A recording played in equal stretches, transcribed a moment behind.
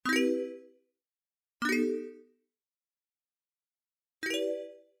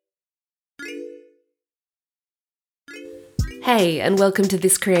Hey, and welcome to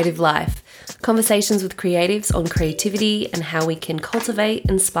This Creative Life, conversations with creatives on creativity and how we can cultivate,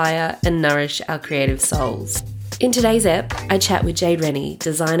 inspire, and nourish our creative souls. In today's ep, I chat with Jade Rennie,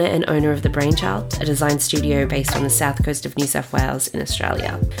 designer and owner of The Brainchild, a design studio based on the south coast of New South Wales in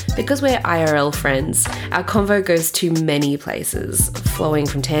Australia. Because we're IRL friends, our convo goes to many places, flowing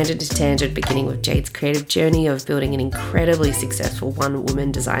from tangent to tangent, beginning with Jade's creative journey of building an incredibly successful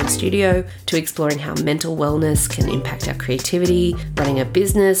one-woman design studio, to exploring how mental wellness can impact our creativity, running a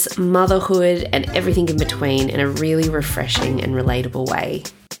business, motherhood, and everything in between in a really refreshing and relatable way.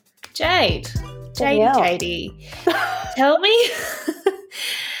 Jade, tell me.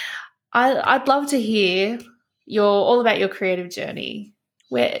 I'd love to hear all about your creative journey.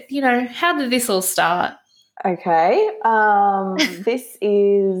 How did this all start? Okay. This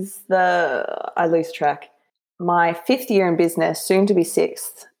is I lose track. My 5th year in business, soon to be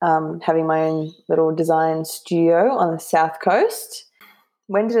 6th, having my own little design studio on the south coast.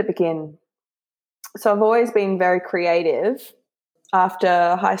 When did it begin? So I've always been very creative.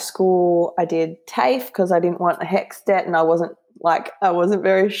 After high school, I did TAFE because I didn't want a HECS debt, and I wasn't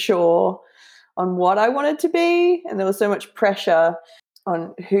very sure on what I wanted to be, and there was so much pressure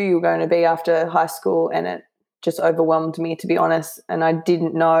on who you were going to be after high school, and it just overwhelmed me, to be honest, and I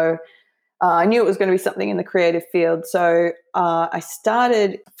didn't know. I knew it was going to be something in the creative field, so I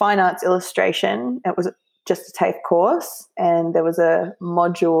started fine arts illustration. It was just a TAFE course, and there was a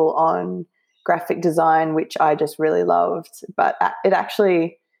module on graphic design, which I just really loved, but it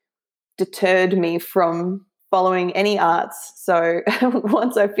actually deterred me from following any arts. So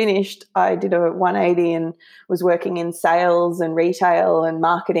once I finished, I did a 180 and was working in sales and retail and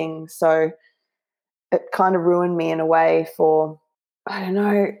marketing. So it kind of ruined me in a way for, I don't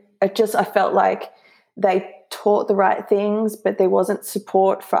know, I felt like they taught the right things, but there wasn't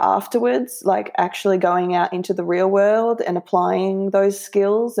support for afterwards, like actually going out into the real world and applying those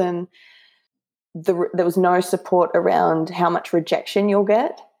skills, and there was no support around how much rejection you'll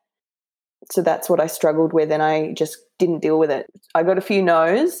get. So that's what I struggled with, and I just didn't deal with it. I got a few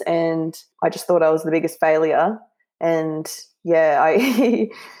no's, and I just thought I was the biggest failure. And yeah, I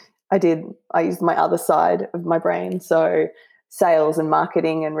used my other side of my brain, so sales and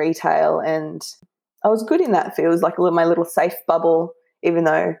marketing and retail, and I was good in that field. It was like my little safe bubble, even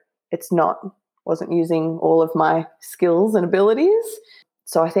though wasn't using all of my skills and abilities.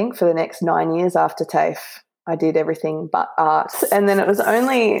 So I think for the next 9 years after TAFE, I did everything but art. And then it was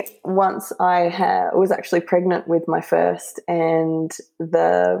only once I was actually pregnant with my first, and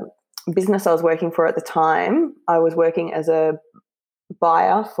the business I was working for at the time, I was working as a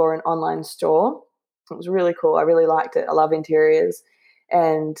buyer for an online store. It was really cool. I really liked it. I love interiors.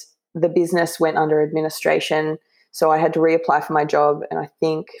 And the business went under administration, so I had to reapply for my job, and I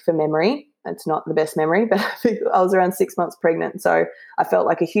think for memory, it's not the best memory, but I think I was around 6 months pregnant. So I felt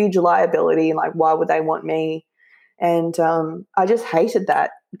like a huge liability, like why would they want me? And I just hated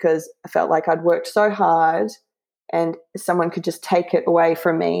that because I felt like I'd worked so hard and someone could just take it away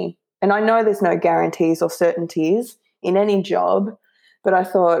from me. And I know there's no guarantees or certainties in any job, but I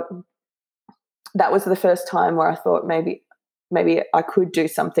thought that was the first time where I thought maybe I could do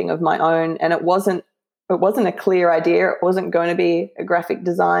something of my own. And it wasn't a clear idea. It wasn't going to be a graphic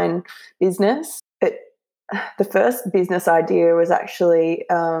design business. The first business idea was actually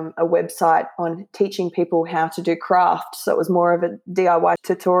a website on teaching people how to do craft. So it was more of a DIY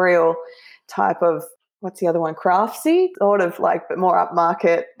tutorial type of, what's the other one, Craftsy, sort of like, but more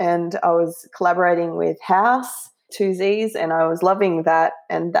upmarket. And I was collaborating with House, 2Zs, and I was loving that.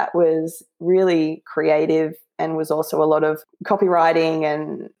 And that was really creative and was also a lot of copywriting.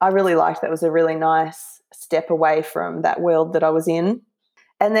 And I really liked that. It was a really nice step away from that world that I was in.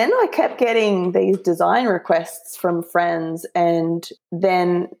 And then I kept getting these design requests from friends, and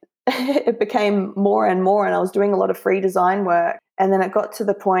then it became more and more, and I was doing a lot of free design work. And then it got to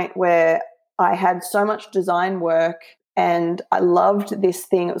the point where I had so much design work, and I loved this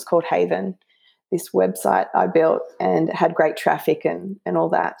thing. It was called Haven, this website I built, and it had great traffic and all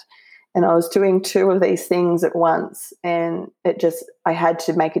that. And I was doing 2 of these things at once, and I had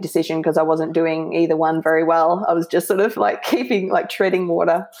to make a decision because I wasn't doing either one very well. I was just sort of like treading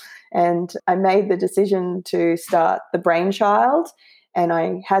water. And I made the decision to start The Brainchild, and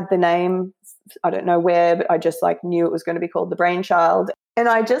I had the name, I don't know where, but I just knew it was going to be called The Brainchild. And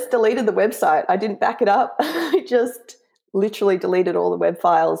I just deleted the website. I didn't back it up. I just literally deleted all the web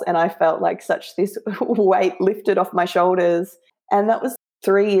files, and I felt like this weight lifted off my shoulders. And that was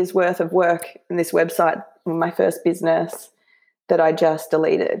 3 years worth of work in this website, in my first business, that I just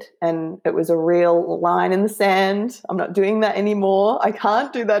deleted. And it was a real line in the sand. I'm not doing that anymore. I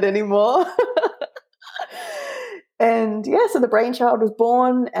can't do that anymore. And yeah, so the brainchild was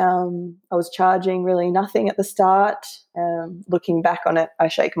born. I was charging really nothing at the start. Looking back on it, I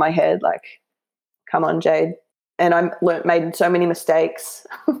shake my head like, come on, Jade. And I made so many mistakes,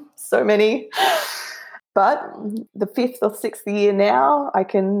 so many. But the 5th or 6th year now, I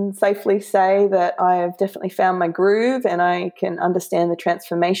can safely say that I have definitely found my groove, and I can understand the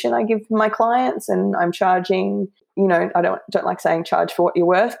transformation I give my clients, and I'm charging, I don't like saying charge for what you're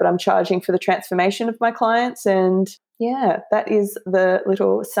worth, but I'm charging for the transformation of my clients. And yeah, that is the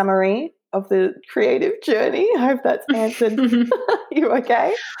little summary of the creative journey. I hope that's answered. You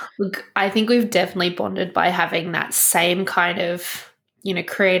okay? Look, I think we've definitely bonded by having that same kind of,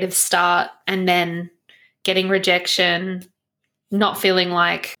 creative start, and then getting rejection, not feeling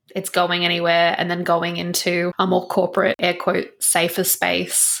like it's going anywhere, and then going into a more corporate, air quote, safer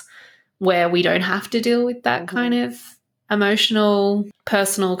space where we don't have to deal with that kind of emotional,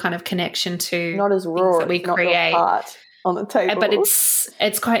 personal kind of connection to not as raw that we not create. Your heart on the table. But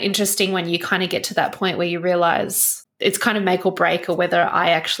it's quite interesting when you kind of get to that point where you realize it's kind of make or break, or whether I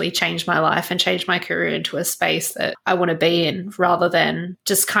actually change my life and change my career into a space that I want to be in, rather than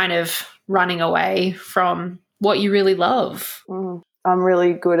just kind of running away from what you really love. I'm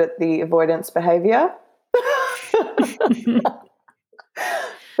really good at the avoidance behavior.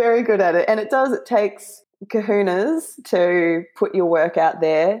 Very good at it. And it takes kahunas to put your work out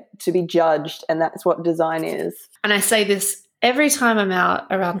there to be judged, and that's what design is. And I say this every time I'm out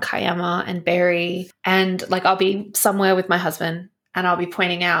around Kiama and Berry, and like I'll be somewhere with my husband and I'll be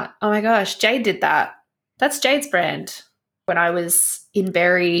pointing out, oh my gosh, Jade did that. That's Jade's brand. When I was in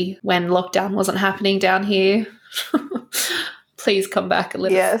Berry, when lockdown wasn't happening down here, please come back and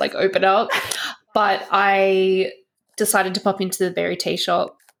let us open up. But I decided to pop into the Berry tea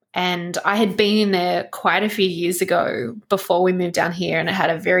shop, and I had been in there quite a few years ago before we moved down here, and it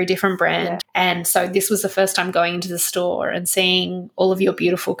had a very different brand. Yeah. And so this was the first time going into the store and seeing all of your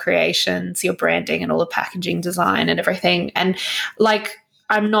beautiful creations, your branding and all the packaging design and everything. And like,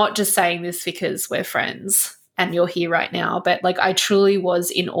 I'm not just saying this because we're friends and you're here right now, but like I truly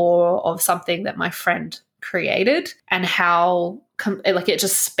was in awe of something that my friend created, and how it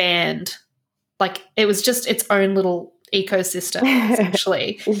just spanned, like it was just its own little ecosystem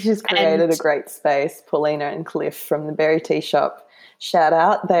essentially. It's just created a great space. Paulina and Cliff from the Berry Tea Shop, shout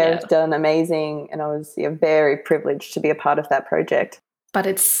out. They have done amazing, and I was very privileged to be a part of that project. But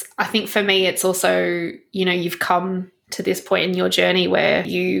I think for me, it's also, you've come to this point in your journey where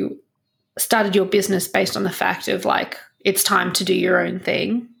you started your business based on the fact of like, it's time to do your own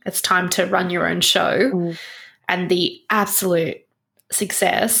thing. It's time to run your own show. And the absolute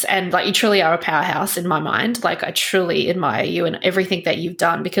success, and like you truly are a powerhouse in my mind. Like I truly admire you and everything that you've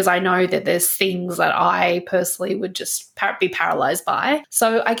done, because I know that there's things that I personally would just be paralyzed by.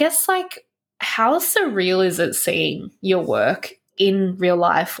 So I guess like, how surreal is it seeing your work in real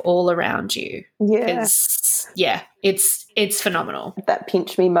life all around you? It's phenomenal. That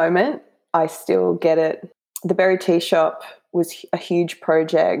pinch me moment, I still get it. The Berry Tea Shop was a huge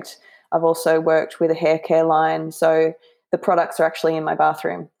project. I've also worked with a hair care line, so the products are actually in my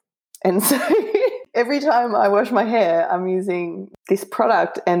bathroom. And so every time I wash my hair, I'm using this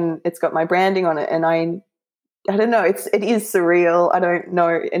product, and it's got my branding on it. And I don't know, it is surreal. I don't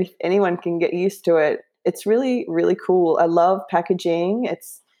know if anyone can get used to it. It's really, really cool. I love packaging.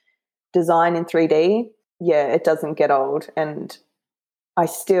 It's design in 3D. Yeah, it doesn't get old. And I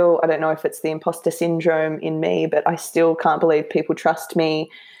don't know if it's the imposter syndrome in me, but I still can't believe people trust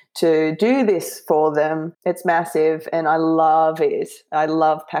me to do this for them. It's massive, and I love it. I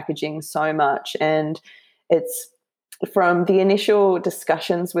love packaging so much, and it's from the initial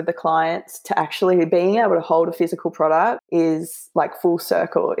discussions with the clients to actually being able to hold a physical product is like full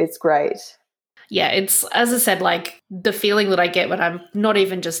circle. It's great. Yeah, it's, as I said, like the feeling that I get when I'm not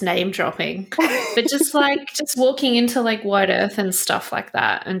even just name dropping, but just like just walking into like White Earth and stuff like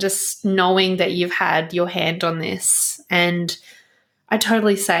that, and just knowing that you've had your hand on this. And I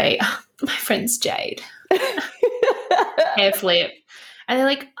totally say, oh, my friend's Jade. Hair flip. And they're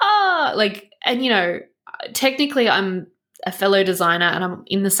like, and technically I'm a fellow designer and I'm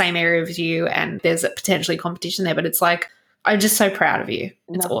in the same area as you, and there's a potentially competition there, but it's like, I'm just so proud of you.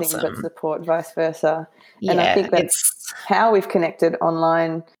 It's nothing awesome. But support, vice versa. Yeah, and I think that's how we've connected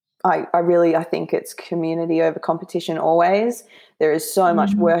online. I think it's community over competition always. There is so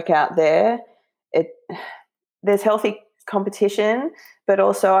much work out there. There's healthy competition, but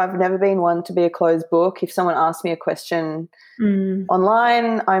also I've never been one to be a closed book. If someone asks me a question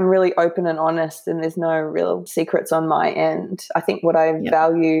online, I'm really open and honest, and there's no real secrets on my end. I think what I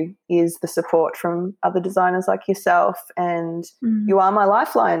value is the support from other designers like yourself, and you are my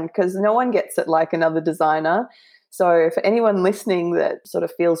lifeline, because no one gets it like another designer. So for anyone listening that sort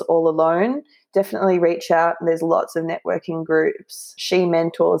of feels all alone, definitely reach out. There's lots of networking groups. She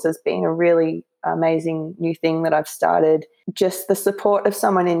Mentors has been a really amazing new thing that I've started. Just the support of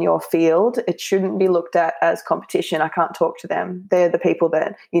someone in your field, it shouldn't be looked at as competition. I can't talk to them. They're the people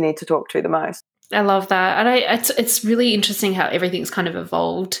that you need to talk to the most. I love that. And it's really interesting how everything's kind of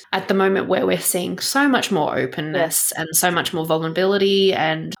evolved at the moment, where we're seeing so much more openness and so much more vulnerability.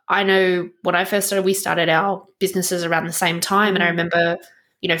 And I know when I first started, we started our businesses around the same time. And I remember,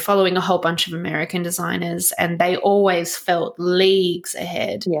 following a whole bunch of American designers, and they always felt leagues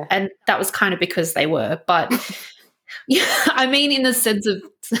ahead. Yeah. And that was kind of because they were. But yeah, I mean, in the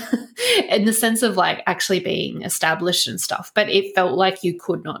sense of like actually being established and stuff, but it felt like you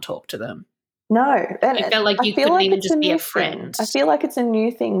could not talk to them. No. And it felt like you couldn't even just be a friend. I feel like it's a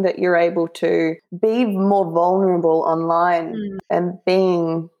new thing that you're able to be more vulnerable online and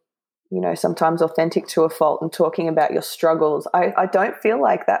being, sometimes authentic to a fault and talking about your struggles. I don't feel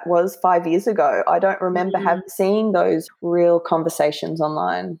like that was 5 years ago. I don't remember seeing those real conversations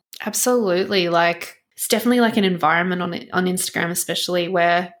online. Absolutely. Like, it's definitely like an environment on Instagram, especially,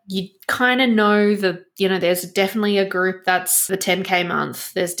 where you kind of know there's definitely a group that's the 10K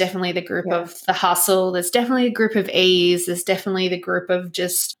month. There's definitely the group of the hustle. There's definitely a group of ease. There's definitely the group of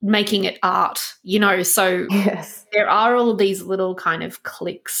just making it art, so there are all of these little kind of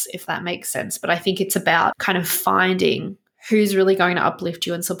cliques, if that makes sense. But I think it's about kind of finding who's really going to uplift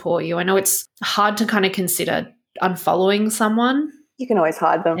you and support you. I know it's hard to kind of consider unfollowing someone. You can always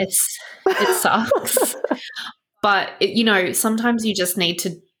hide them. It sucks. But, sometimes you just need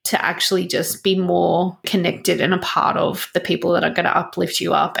to actually just be more connected and a part of the people that are going to uplift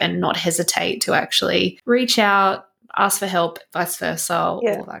you up, and not hesitate to actually reach out, ask for help, vice versa, all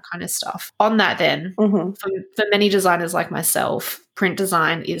that kind of stuff. On that then, for many designers like myself, print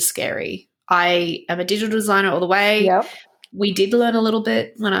design is scary. I am a digital designer all the way. Yep. We did learn a little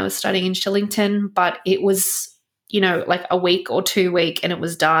bit when I was studying in Shillington, but it was like a week or 2 week and it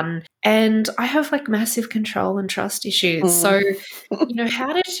was done. And I have like massive control and trust issues. So,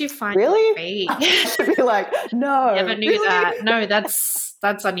 how did you find your feet? I should be like, no. Never knew that. No, that's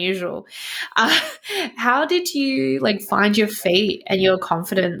unusual. How did you like find your feet and your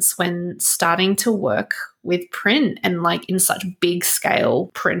confidence when starting to work with print, and like in such big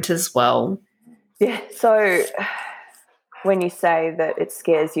scale print as well? Yeah. So when you say that it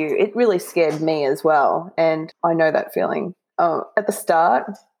scares you, it really scared me as well. And I know that feeling. At the start,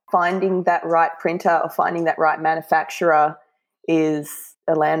 finding that right printer or finding that right manufacturer is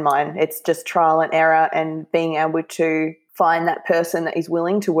a landmine. It's just trial and error, and being able to find that person that is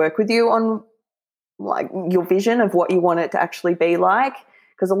willing to work with you on like your vision of what you want it to actually be like.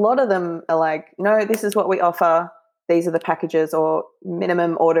 Because a lot of them are like, no, this is what we offer. These are the packages, or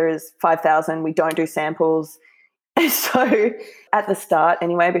minimum order is 5,000. We don't do samples. So at the start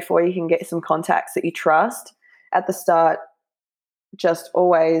anyway, before you can get some contacts that you trust, at the start, just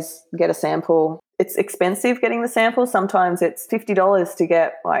always get a sample. It's expensive getting the sample. Sometimes it's $50 to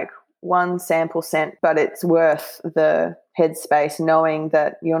get like one sample sent, but it's worth the headspace knowing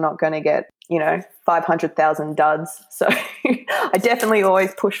that you're not going to get, 500,000 duds. So I definitely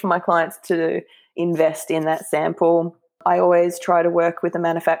always push for my clients to invest in that sample. I always try to work with the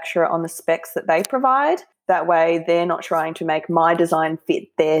manufacturer on the specs that they provide. That way they're not trying to make my design fit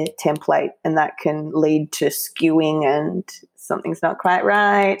their template, and that can lead to skewing and something's not quite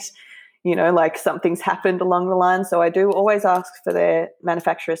right, like something's happened along the line. So I do always ask for their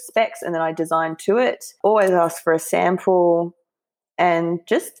manufacturer's specs, and then I design to it. Always ask for a sample and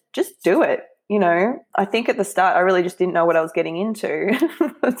just do it. I think at the start I really just didn't know what I was getting into.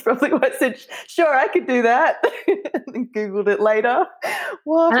 That's probably why I said, sure, I could do that. And Googled it later.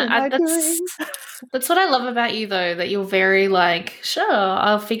 What am I doing? That's what I love about you, though, that you're very like, sure,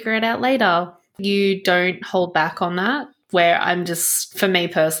 I'll figure it out later. You don't hold back on that, where for me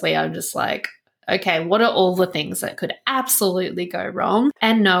personally, I'm just like, okay, what are all the things that could absolutely go wrong?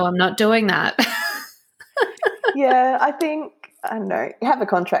 And no, I'm not doing that. Yeah, I don't know, you have a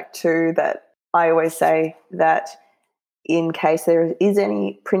contract too that I always say that in case there is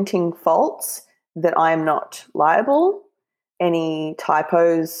any printing faults, that I am not liable. Any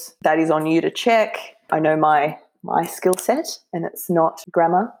typos, that is on you to check. I know my skill set, and it's not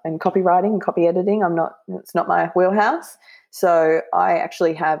grammar and copywriting and copy editing. It's not my wheelhouse. So I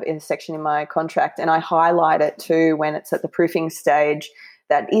actually have a section in my contract, and I highlight it too when it's at the proofing stage,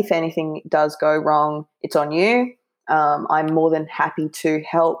 that if anything does go wrong, it's on you. I'm more than happy to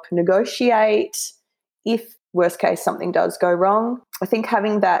help negotiate if worst case something does go wrong. I think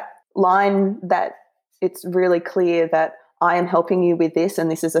having that line that it's really clear that I am helping you with this, and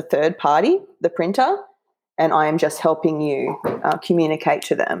this is a third party, the printer, and I am just helping you communicate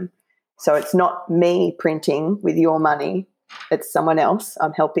to them. So it's not me printing with your money. It's someone else.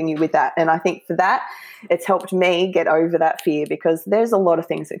 I'm helping you with that. And I think for that, it's helped me get over that fear, because there's a lot of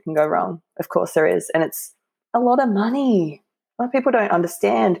things that can go wrong. Of course there is. And it's a lot of money. A lot of people don't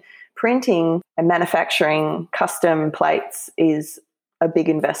understand printing and manufacturing custom plates is a big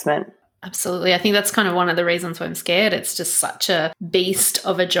investment. Absolutely. I think that's kind of one of the reasons why I'm scared. It's just such a beast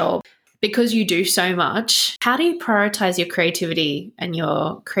of a job. Because you do so much, how do you prioritize your creativity and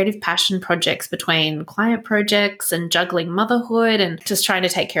your creative passion projects between client projects and juggling motherhood and just trying to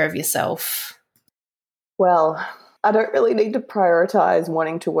take care of yourself? Well, I don't really need to prioritize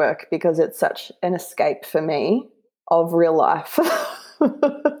wanting to work, because it's such an escape for me of real life.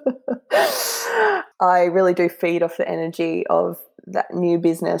 I really do feed off the energy of that new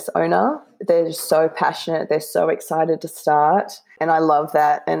business owner. They're just so passionate. They're so excited to start. And I love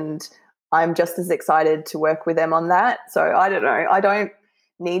that. And I'm just as excited to work with them on that. So I don't know. I don't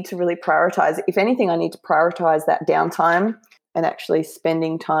need to really prioritize. If anything, I need to prioritize that downtime and actually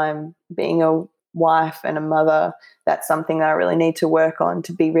spending time being a wife and a mother. That's something that I really need to work on,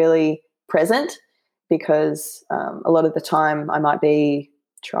 to be really present, because a lot of the time I might be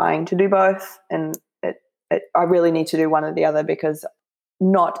trying to do both, and I really need to do one or the other, because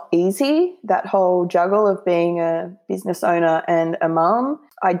not easy, that whole juggle of being a business owner and a mum.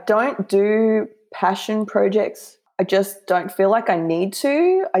 I don't do passion projects. I just don't feel like I need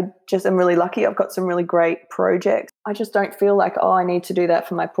to. I just am really lucky. I've got some really great projects. I just don't feel like, I need to do that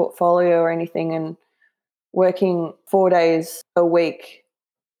for my portfolio or anything. And working 4 days a week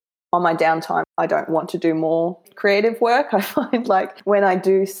on my downtime, I don't want to do more creative work. I find like when I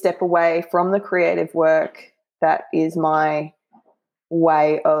do step away from the creative work, that is my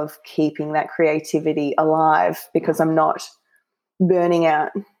way of keeping that creativity alive, because I'm not burning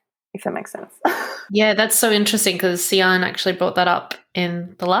out, if that makes sense. Yeah, that's so interesting, because Sian actually brought that up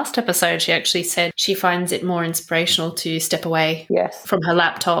in the last episode. She actually said she finds it more inspirational to step away from her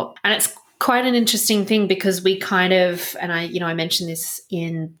laptop. And it's quite an interesting thing, because we kind of, and I mentioned this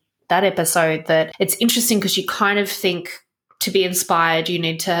in that episode, that it's interesting because you kind of think to be inspired, you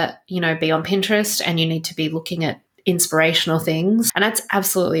need to, be on Pinterest and you need to be looking at inspirational things. And that's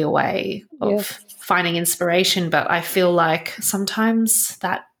absolutely a way of finding inspiration. But I feel like sometimes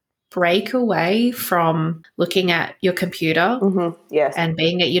that break away from looking at your computer and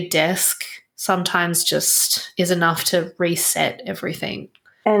being at your desk sometimes just is enough to reset everything.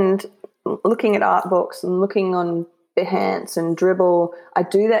 And looking at art books and looking on Behance and Dribbble, I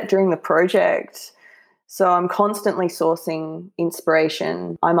do that during the project. So I'm constantly sourcing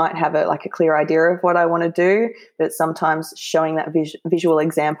inspiration. I might have a clear idea of what I want to do, but sometimes showing that visual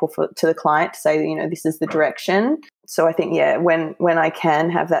example to the client to say, this is the direction. So I think, when I can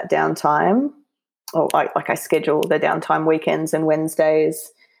have that downtime, or I schedule the downtime weekends and Wednesdays.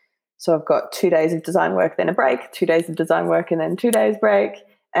 So I've got 2 days of design work, then a break, 2 days of design work, and then 2 days break.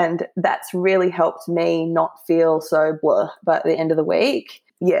 And that's really helped me not feel so blah. But at the end of the week,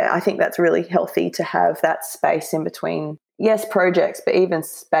 I think that's really healthy to have that space in between, projects, but even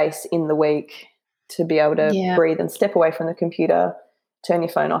space in the week to be able to breathe and step away from the computer, turn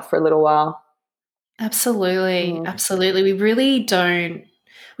your phone off for a little while. Absolutely. Absolutely. We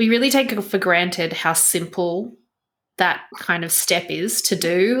really take for granted how simple that kind of step is to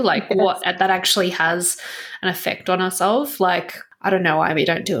do, what that actually has an effect on ourselves. I don't know why we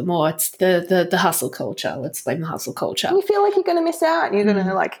don't do it more. It's the hustle culture. Let's blame the hustle culture. You feel like you're going to miss out. You're going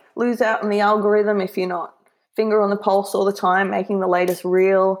to lose out on the algorithm if you're not finger on the pulse all the time, making the latest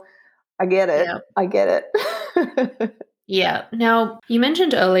reel. I get it. Yeah. I get it. Yeah. Now, you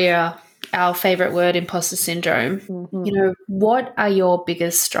mentioned earlier our favorite word, imposter syndrome. What are your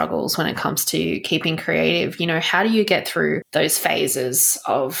biggest struggles when it comes to keeping creative? How do you get through those phases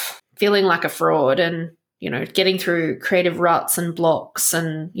of feeling like a fraud and getting through creative ruts and blocks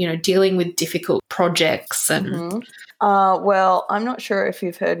and, dealing with difficult projects and well, I'm not sure if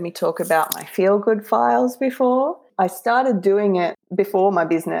you've heard me talk about my feel-good files before. I started doing it before my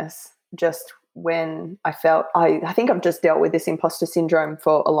business, just when I felt I think I've just dealt with this imposter syndrome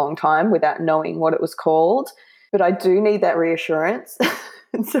for a long time without knowing what it was called. But I do need that reassurance.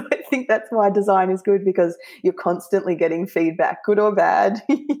 And so I think that's why design is good, because you're constantly getting feedback, good or bad.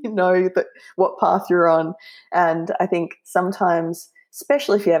 What path you're on. And I think sometimes,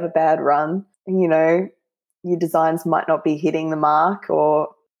 especially if you have a bad run, your designs might not be hitting the mark, or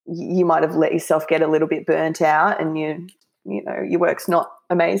you might have let yourself get a little bit burnt out and your work's not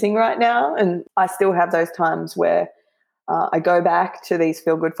amazing right now. And I still have those times where I go back to these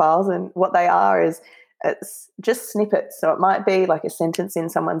feel-good files, and what they are is It's just snippets. So it might be like a sentence in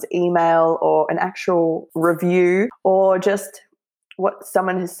someone's email or an actual review or just what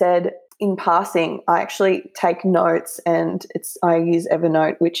someone has said in passing. I actually take notes, and I use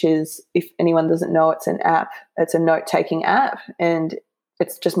Evernote, which is, if anyone doesn't know, it's an app. It's a note-taking app, and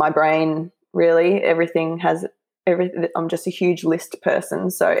it's just my brain, really. I'm just a huge list person.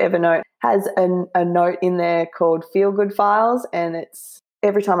 So Evernote has a note in there called Feel Good Files, and it's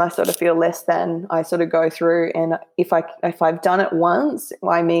every time I sort of feel less than, I sort of go through, and if I've done it once,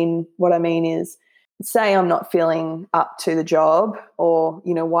 what I mean is, say I'm not feeling up to the job, or,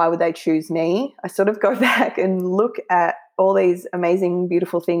 why would they choose me? I sort of go back and look at all these amazing,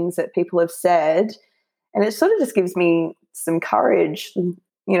 beautiful things that people have said, and it sort of just gives me some courage.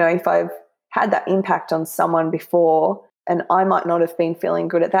 If I've had that impact on someone before, and I might not have been feeling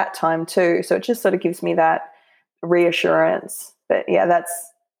good at that time too. So it just sort of gives me that reassurance. But yeah, that's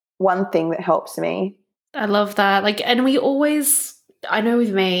one thing that helps me. I love that. And we always, I know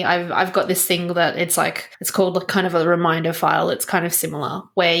with me, I've got this thing that it's called kind of a reminder file. It's kind of similar,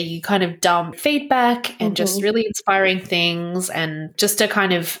 where you kind of dump feedback and just really inspiring things, and just to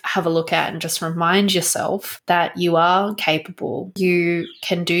kind of have a look at and just remind yourself that you are capable. You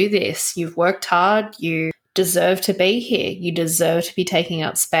can do this. You've worked hard. You deserve to be here. You deserve to be taking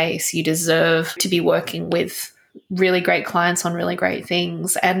up space. You deserve to be working with really great clients on really great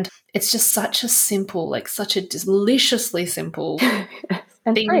things. And it's just such a simple, such a deliciously simple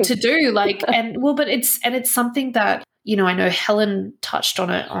thing to do. But it's something that, I know Helen touched on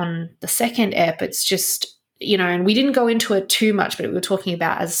it on the second ep. It's just, and we didn't go into it too much, but we were talking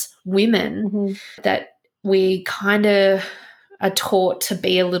about as women that we kind of are taught to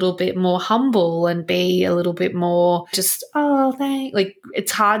be a little bit more humble and be a little bit more just,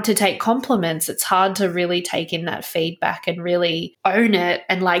 it's hard to take compliments. It's hard to really take in that feedback and really own it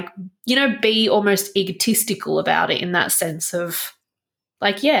and be almost egotistical about it, in that sense of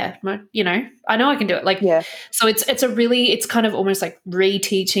I know I can do it. So it's kind of almost like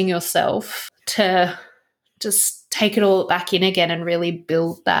reteaching yourself to just take it all back in again and really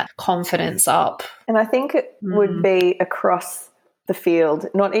build that confidence up. And I think it would be across the field,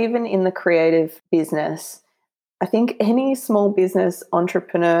 not even in the creative business. I think any small business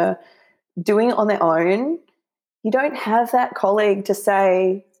entrepreneur doing it on their own, you don't have that colleague to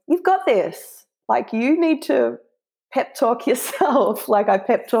say, you've got this. You need to pep talk yourself. I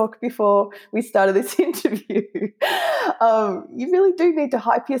pep talk before we started this interview. You really do need to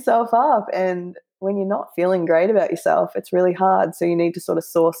hype yourself up. And when you're not feeling great about yourself, it's really hard. So you need to sort of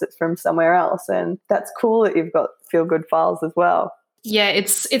source it from somewhere else. And that's cool that you've got Feel Good Files as well. Yeah,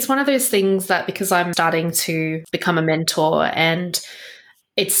 it's one of those things that, because I'm starting to become a mentor, and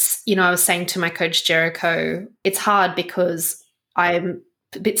it's, I was saying to my coach Jericho, it's hard because I'm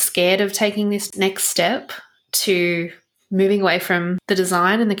a bit scared of taking this next step to moving away from the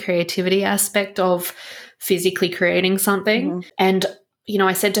design and the creativity aspect of physically creating something. And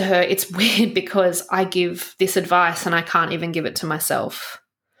I said to her, it's weird because I give this advice and I can't even give it to myself.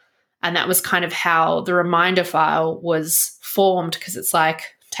 And that was kind of how the reminder file was formed, because it's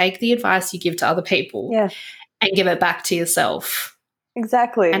take the advice you give to other people and give it back to yourself.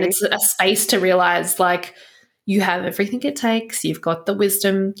 Exactly. And it's a space to realize you have everything it takes. You've got the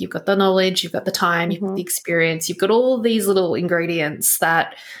wisdom, you've got the knowledge, you've got the time, you've got the experience, you've got all these little ingredients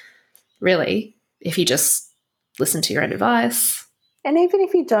that really, if you just listen to your own advice. And even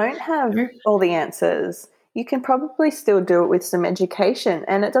if you don't have all the answers, you can probably still do it with some education,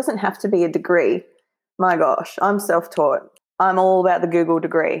 and it doesn't have to be a degree. My gosh, I'm self-taught. I'm all about the Google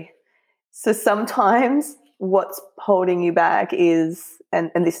degree. So sometimes what's holding you back is,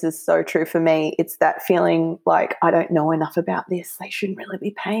 and this is so true for me, it's that feeling I don't know enough about this. They shouldn't really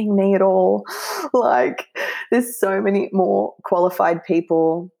be paying me at all. There's so many more qualified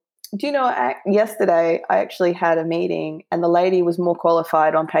people. Do you know, yesterday I actually had a meeting, and the lady was more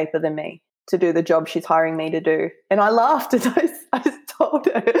qualified on paper than me to do the job she's hiring me to do. And I laughed, and I just told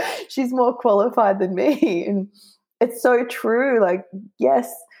her she's more qualified than me. And it's so true.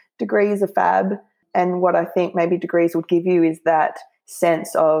 Yes, degrees are fab. And what I think maybe degrees would give you is that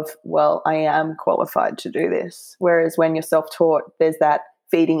sense of, well, I am qualified to do this. Whereas when you're self-taught, there's that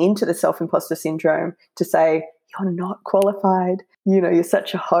feeding into the self-imposter syndrome to say, you're not qualified. You're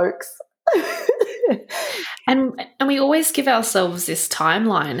such a hoax. And we always give ourselves this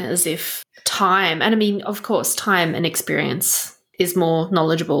timeline as if time, and I mean, of course, time and experience is more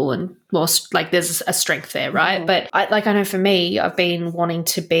knowledgeable and more there's a strength there, right? But I know for me, I've been wanting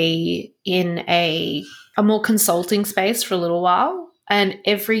to be in a more consulting space for a little while. And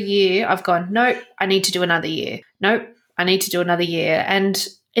every year I've gone, nope, I need to do another year. Nope, I need to do another year. And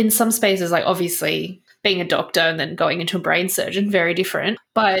in some spaces, obviously being a doctor and then going into a brain surgeon, very different.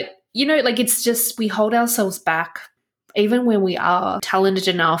 But, you know, like it's just we hold ourselves back even when we are talented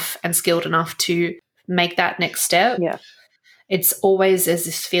enough and skilled enough to make that next step. Yeah. It's always there's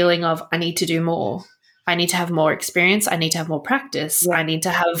this feeling of I need to do more. I need to have more experience. I need to have more practice. Yeah. I need to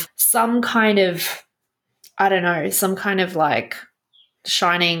have some kind of, I don't know, some kind of like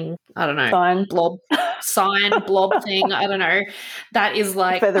shining, I don't know, Sign. blob thing. I don't know. That is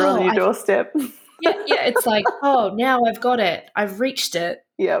like Feather on your doorstep. Yeah, it's like, oh, now I've got it. I've reached it.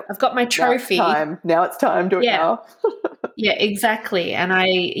 Yep. I've got my trophy. Now it's time. Do it now. Yeah, exactly. And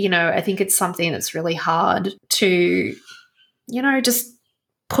I think it's something that's really hard to, just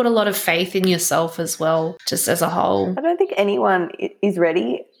put a lot of faith in yourself as well, just as a whole. I don't think anyone is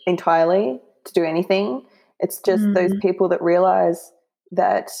ready entirely to do anything. It's just those people that realize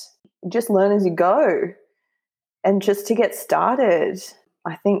that just learn as you go. And just to get started,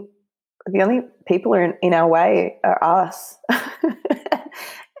 I think the only people are in our way are us.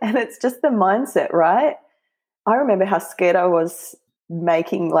 And it's just the mindset, right? I remember how scared I was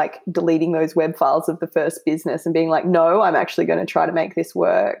deleting those web files of the first business and being like, no, I'm actually going to try to make this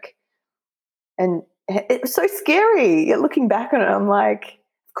work. And it was so scary. Looking back on it, I'm like,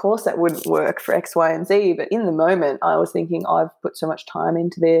 of course that wouldn't work for X, Y, and Z. But in the moment, I was thinking, I've put so much time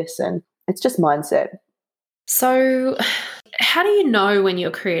into this, and it's just mindset. So how do you know when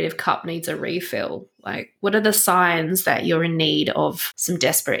your creative cup needs a refill? Like, what are the signs that you're in need of some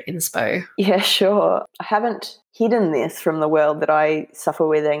desperate inspo? Yeah, sure. I haven't hidden this from the world that I suffer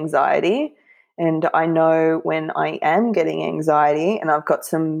with anxiety. And I know when I am getting anxiety, and I've got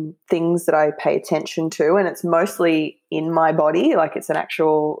some things that I pay attention to, and it's mostly in my body, like it's an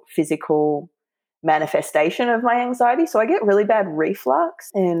actual physical manifestation of my anxiety. So I get really bad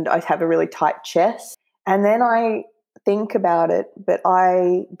reflux and I have a really tight chest. And then I think about it, but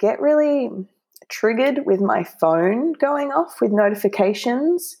I get really triggered with my phone going off with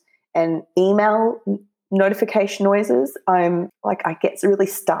notifications and email notification noises. I get really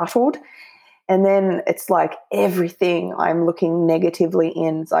startled. And then it's like everything I'm looking negatively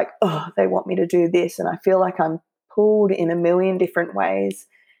in is like, oh, they want me to do this. And I feel like I'm pulled in a million different ways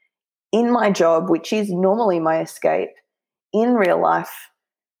in my job, which is normally my escape, in real life,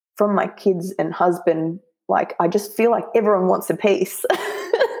 from my kids and husband. Like, I just feel like everyone wants a piece.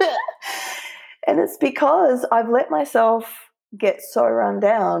 And it's because I've let myself get so run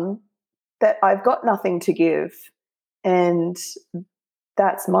down that I've got nothing to give. And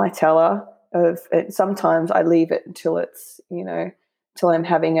that's my teller of it. Sometimes I leave it until it's, till I'm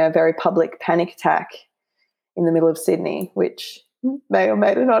having a very public panic attack in the middle of Sydney, which may or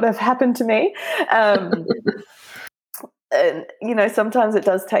may not have happened to me. And, sometimes it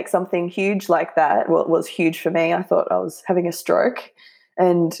does take something huge like that. Well, it was huge for me. I thought I was having a stroke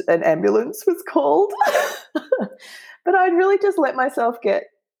and an ambulance was called. But I'd really just let myself get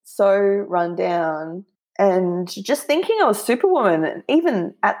so run down and just thinking I was Superwoman. And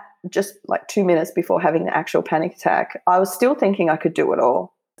even at just like 2 minutes before having the actual panic attack, I was still thinking I could do it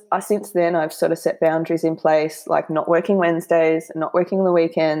all. Since then, I've sort of set boundaries in place, like not working Wednesdays, not working on the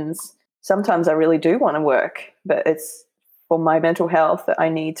weekends. Sometimes I really do want to work, but it's for my mental health that I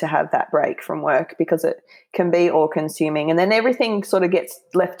need to have that break from work because it can be all-consuming. And then everything sort of gets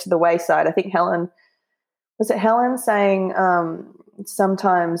left to the wayside. I think Helen saying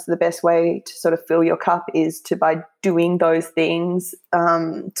sometimes the best way to sort of fill your cup is by doing those things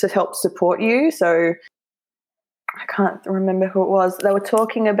to help support you. So I can't remember who it was. They were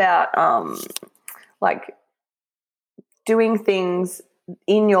talking about doing things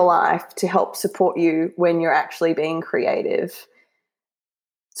in your life to help support you when you're actually being creative.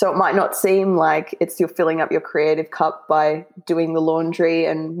 So it might not seem like you're filling up your creative cup by doing the laundry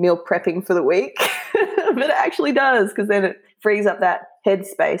and meal prepping for the week, but it actually does, because then it frees up that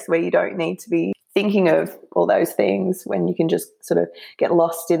headspace where you don't need to be thinking of all those things, when you can just sort of get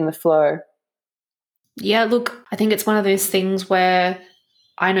lost in the flow. Yeah, look, I think it's one of those things where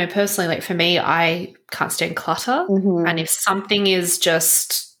I know personally, like for me, I can't stand clutter. Mm-hmm. And if something is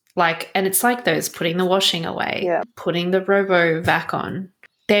just and it's like those putting the washing away, putting the robo vac on,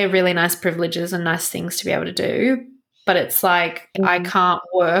 they're really nice privileges and nice things to be able to do. But it's like I can't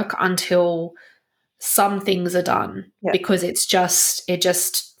work until some things are done because it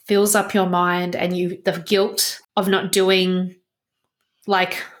just fills up your mind, and the guilt of not doing,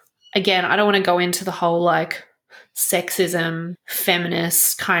 again, I don't want to go into the whole sexism,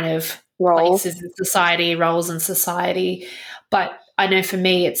 feminist kind of places in society, roles in society. But I know for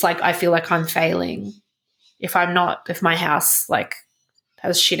me, it's I feel like I'm failing if my house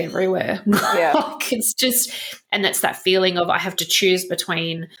there's shit everywhere. Yeah. Like, it's just, and that's that feeling of I have to choose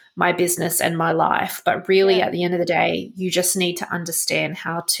between my business and my life. But really, at the end of the day, you just need to understand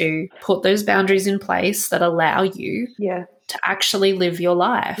how to put those boundaries in place that allow you to actually live your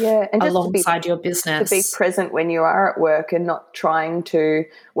life and just alongside your business. To be present when you are at work and not trying to,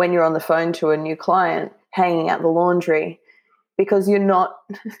 when you're on the phone to a new client, hanging out the laundry, because you're not,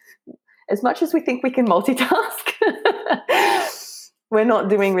 as much as we think we can multitask, we're not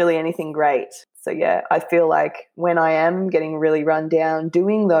doing really anything great. So, I feel like when I am getting really run down,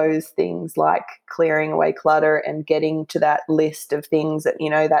 doing those things like clearing away clutter and getting to that list of things that,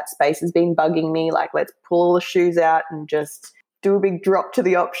 that space has been bugging me, like let's pull all the shoes out and just do a big drop to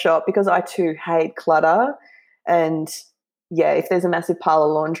the op shop, because I too hate clutter. And if there's a massive pile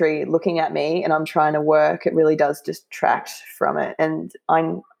of laundry looking at me and I'm trying to work, it really does distract from it. And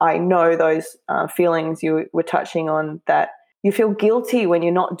I know those feelings you were touching on, that you feel guilty when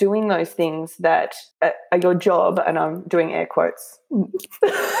you're not doing those things that are your job, and I'm doing air quotes.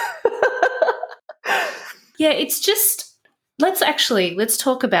 It's just, let's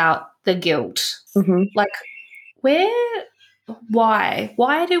talk about the guilt. Mm-hmm. Like,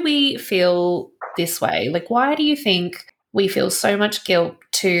 why do we feel this way? Like, why do you think we feel so much guilt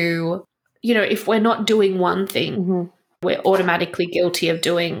to, if we're not doing one thing, we're automatically guilty of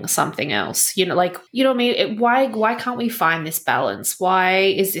doing something else? What I mean? Why can't we find this balance?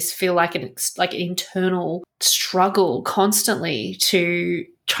 Why does this feel like an internal struggle constantly to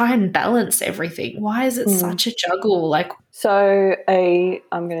try and balance everything? Why is it such a juggle? So I'm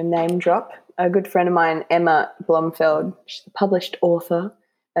going to name drop a good friend of mine, Emma Blomfeld. She's a published author,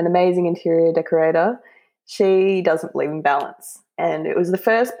 an amazing interior decorator. She doesn't believe in balance. And it was the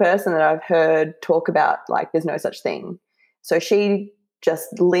first person that I've heard talk about, there's no such thing. So she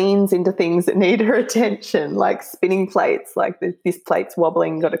just leans into things that need her attention, like spinning plates, like this plate's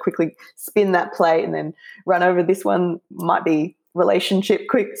wobbling, got to quickly spin that plate and then run over this one, might be relationship,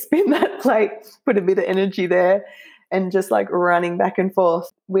 quick spin that plate, put a bit of energy there, and just running back and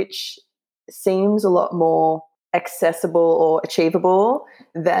forth, which seems a lot more accessible or achievable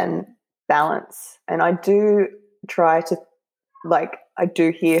than balance. And I do try to, I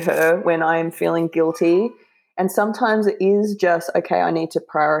do hear her when I am feeling guilty. And sometimes it is just, okay, I need to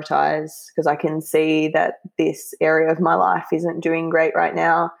prioritize, because I can see that this area of my life isn't doing great right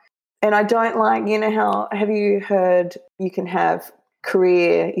now. And I don't how, have you heard you can have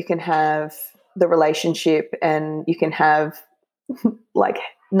career, you can have the relationship, and you can have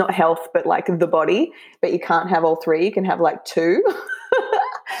not health, but the body, but you can't have all three. You can have two.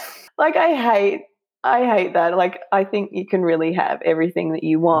 I hate that. I think you can really have everything that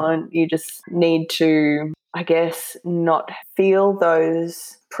you want. You just need to, I guess, not feel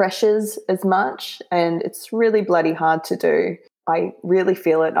those pressures as much. And it's really bloody hard to do. I really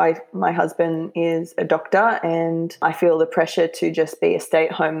feel it. My husband is a doctor, and I feel the pressure to just be a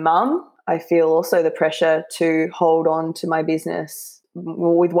stay-at-home mum. I feel also the pressure to hold on to my business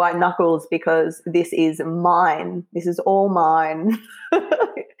with white knuckles, because this is mine. This is all mine.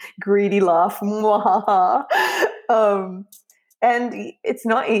 Greedy laugh. And it's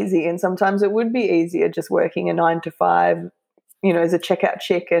not easy. And sometimes it would be easier just working a 9 to 5, as a checkout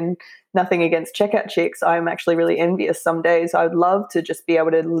chick. And nothing against checkout chicks. I'm actually really envious. Some days I would love to just be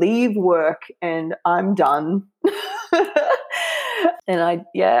able to leave work and I'm done. And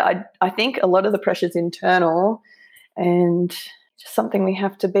I think a lot of the pressure's internal, and just something we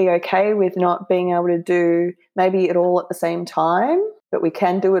have to be okay with, not being able to do maybe it all at the same time, but we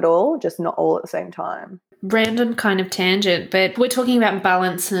can do it all, just not all at the same time. Random kind of tangent, but we're talking about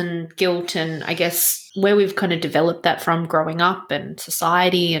balance and guilt, and I guess where we've kind of developed that from growing up, and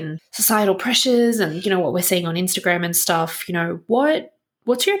society and societal pressures, and what we're seeing on Instagram and stuff.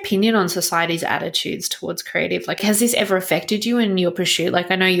 What's your opinion on society's attitudes towards creative? Has this ever affected you in your pursuit?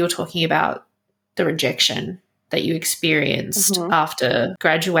 I know you were talking about the rejection that you experienced after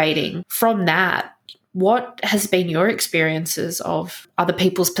graduating. From that, what has been your experiences of other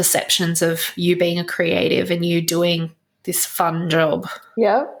people's perceptions of you being a creative and you doing this fun job?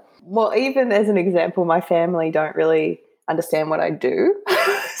 Yeah. Well, even as an example, my family don't really understand what I do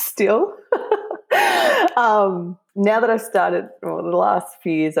still. Now that I've started, the last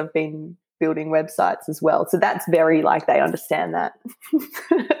few years I've been building websites as well. So that's very they understand that.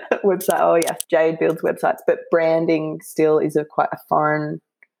 Website, oh yes, Jade builds websites, but branding still is quite a foreign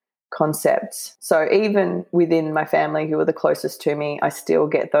concept. So even within my family, who are the closest to me, I still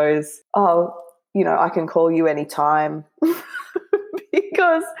get those, I can call you anytime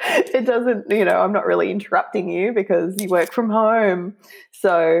because it doesn't, I'm not really interrupting you because you work from home.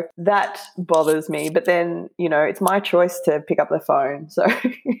 So that bothers me. But then, it's my choice to pick up the phone. So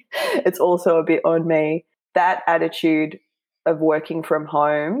it's also a bit on me, that attitude of working from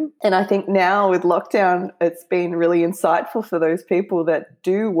home. And I think now with lockdown, it's been really insightful for those people that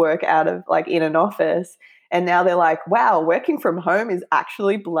do work out of in an office. And now they're like, wow, working from home is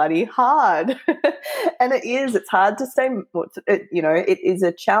actually bloody hard. And it is. It's hard to stay, it is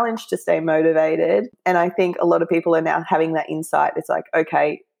a challenge to stay motivated. And I think a lot of people are now having that insight. It's like,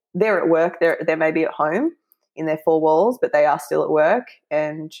 okay, they're at work, they may be at home in their four walls, but they are still at work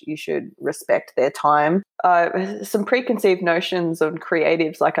and you should respect their time. Some preconceived notions on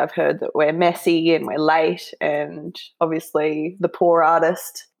creatives, like I've heard that we're messy and we're late and obviously the poor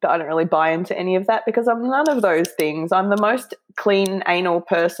artist. But I don't really buy into any of that because I'm none of those things. I'm the most clean anal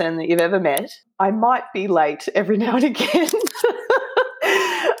person that you've ever met. I might be late every now and again.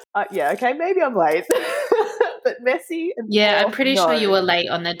 Okay, maybe I'm late. But messy and I'm pretty sure you were late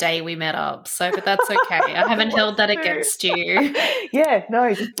on the day we met up, but that's okay. I haven't held that against you. Yeah,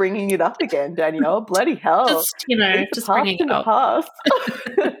 no, just bringing it up again, Danielle. Bloody hell. Just bringing it up. Past.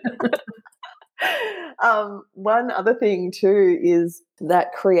 One other thing too is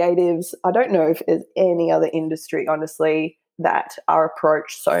that creatives, I don't know if there's any other industry, honestly, that are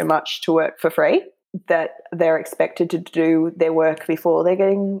approached so much to work for free that they're expected to do their work before they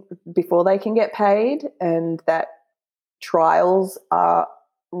can get paid, and that trials are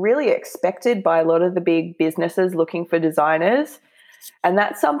really expected by a lot of the big businesses looking for designers. And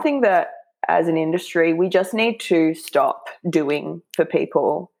that's something that as an industry we just need to stop doing for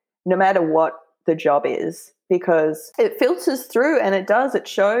people, no matter what the job is, because it filters through and it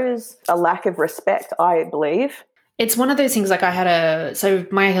shows a lack of respect, I believe. It's one of those things, so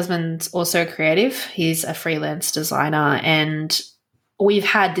my husband's also a creative. He's a freelance designer, and we've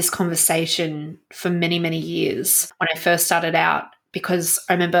had this conversation for many, many years when I first started out, because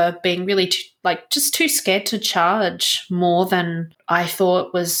I remember being really just too scared to charge more than I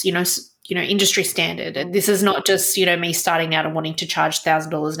thought was, industry standard. And this is not just, me starting out and wanting to charge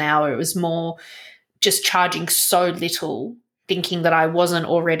 $1,000 an hour. It was more just charging so little, thinking that I wasn't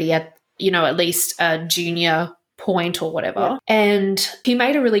already at, at least a junior point or whatever. Yeah. And he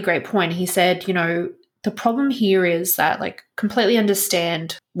made a really great point. He said, the problem here is that completely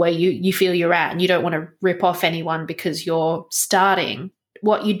understand where you feel you're at, and you don't want to rip off anyone because you're starting.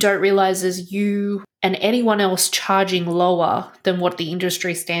 What you don't realize is you and anyone else charging lower than what the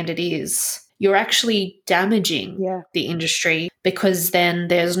industry standard is, you're actually damaging the industry, because then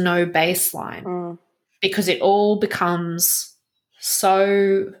there's no baseline, because it all becomes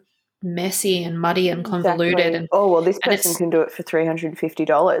so messy and muddy and convoluted. Exactly. This person can do it for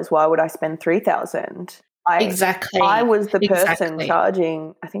 $350. Why would I spend $3,000? Exactly. I was the person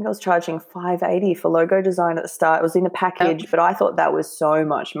charging, I think I was charging $580 for logo design at the start. It was in a package, but I thought that was so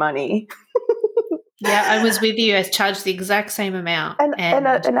much money. Yeah, I was with you. I charged the exact same amount. And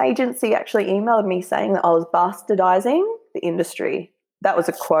an agency actually emailed me saying that I was bastardizing the industry. That was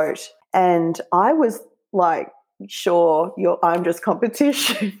a quote. And I was like, sure, I'm just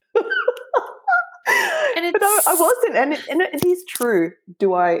competition. But I wasn't, and it is true.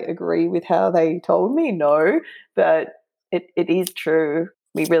 Do I agree with how they told me? No, but it is true.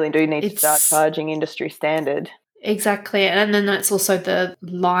 We really do need to start charging industry standard. Exactly. And then that's also the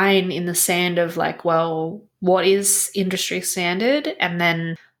line in the sand of what is industry standard? And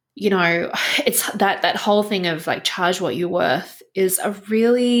then, it's that whole thing of charge what you're worth is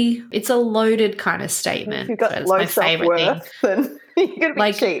it's a loaded kind of statement. If you've got low self-worth, then you're going to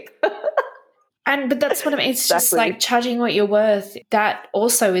be cheap. But that's what I mean. It's just charging what you're worth. That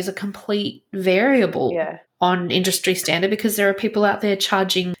also is a complete variable on industry standard, because there are people out there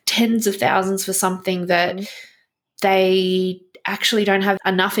charging tens of thousands for something that they actually don't have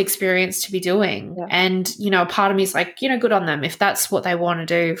enough experience to be doing. Yeah. And, a part of me is good on them. If that's what they want to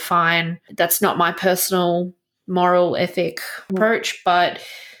do, fine. That's not my personal moral ethic approach. But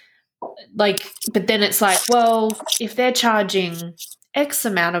then it's if they're charging X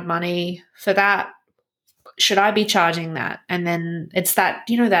amount of money for that, should I be charging that? And then it's that,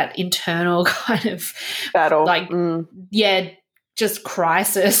 that internal kind of battle, just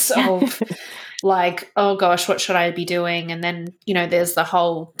crisis of oh gosh, what should I be doing? And then, there's the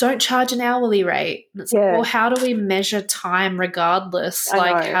whole don't charge an hourly rate. And it's well, how do we measure time regardless?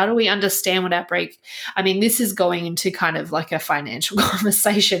 How do we understand what our break? I mean, this is going into kind of a financial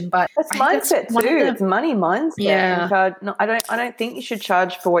conversation, but it's mindset too. It's money mindset. Yeah. I don't think you should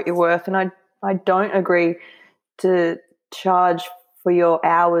charge for what you're worth, and I don't agree to charge for your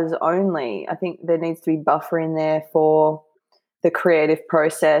hours only. I think there needs to be buffer in there for the creative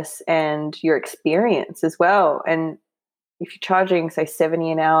process and your experience as well. And if you're charging, say,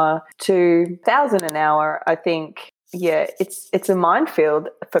 70 an hour to 1,000 an hour, I think, yeah, it's a minefield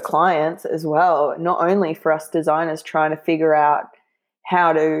for clients as well, not only for us designers trying to figure out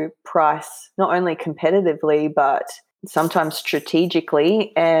how to price not only competitively but sometimes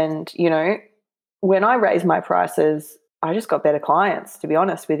strategically. And, you know, when I raised my prices, I just got better clients, to be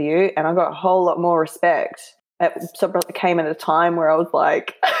honest with you, and I got a whole lot more respect. It came at a time where I was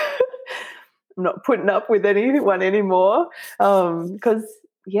like, I'm not putting up with anyone anymore, because,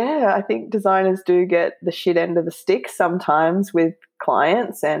 yeah, I think designers do get the shit end of the stick sometimes with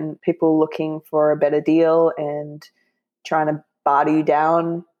clients and people looking for a better deal and trying to barter you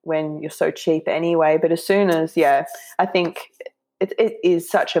down when you're so cheap anyway. But as soon as, yeah, I think it is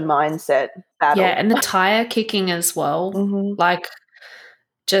such a mindset battle. Yeah, and the tire kicking as well. Mm-hmm. Like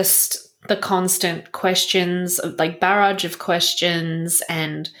just the constant questions, like barrage of questions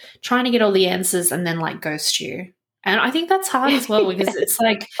and trying to get all the answers and then like ghost you. And I think that's hard as well because it's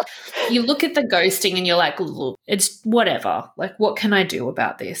like you look at the ghosting and you're like, look, it's whatever. Like, what can I do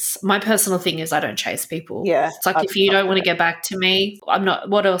about this? My personal thing is I don't chase people. Yeah. It's like if you don't want to get back to me, I'm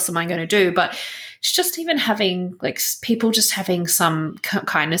not, what else am I going to do? But it's just even having like people just having some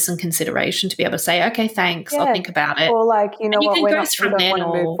kindness and consideration to be able to say, okay, thanks, I'll think about it. Or like, you know and what, we we don't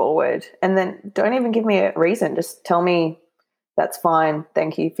want to move forward. And then don't even give me a reason. Just tell me, that's fine,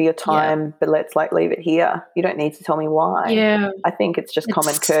 thank you for your time, but let's like leave it here. You don't need to tell me why. Yeah. I think it's just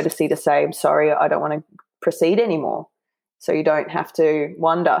common courtesy to say, I'm sorry, I don't want to proceed anymore. So you don't have to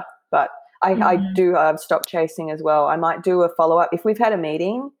wonder. But I've stopped chasing as well. I might do a follow-up. If we've had a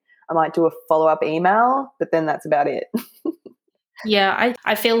meeting, I might do a follow-up email, but then that's about it. Yeah,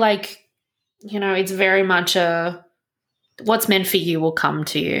 I feel like, you know, it's very much what's meant for you will come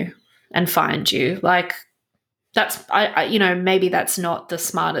to you and find you. Like that's, I you know, maybe that's not the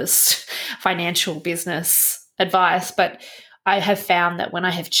smartest financial business advice, but I have found that when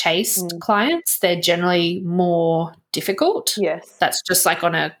I have chased clients, they're generally more difficult. Yes. That's just like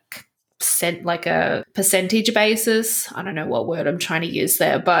on a percentage basis. I don't know what word I'm trying to use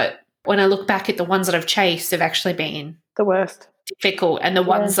there, but when I look back at the ones that I've chased, they've actually been the worst, difficult, and the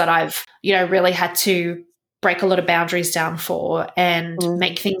ones that I've, you know, really had to break a lot of boundaries down for and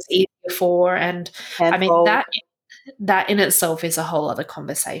make things easier for. And I mean that in itself is a whole other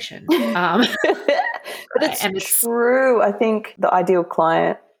conversation. But it's true. I think the ideal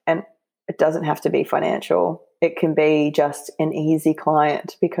client, and it doesn't have to be financial, it can be just an easy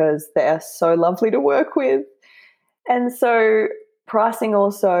client because they're so lovely to work with. And so pricing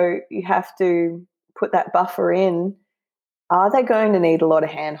also, you have to put that buffer in. Are they going to need a lot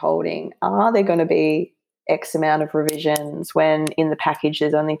of hand holding? Are there going to be X amount of revisions when in the package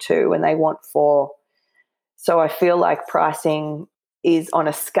there's only 2 and they want 4? So I feel like pricing is on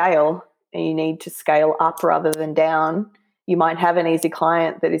a scale and you need to scale up rather than down. You might have an easy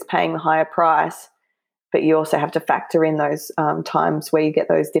client that is paying the higher price, but you also have to factor in those times where you get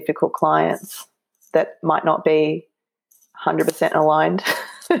those difficult clients that might not be 100% aligned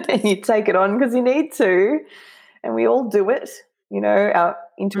and you take it on because you need to, and we all do it. You know, our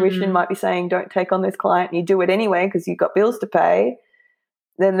intuition might be saying don't take on this client, and you do it anyway because you've got bills to pay.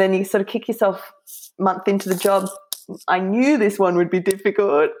 Then you sort of kick yourself a month into the job. I knew this one would be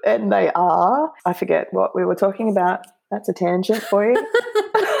difficult, and they are. I forget what we were talking about. That's a tangent for you.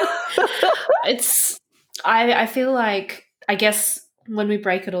 I feel like, I guess when we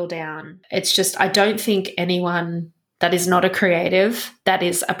break it all down, it's just I don't think anyone that is not a creative, that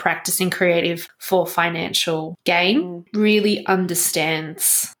is a practicing creative for financial gain, really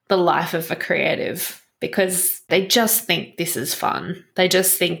understands the life of a creative, because they just think this is fun. They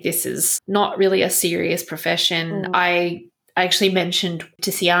just think this is not really a serious profession. I actually mentioned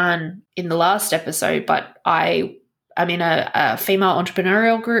to Sian in the last episode, but I'm in a female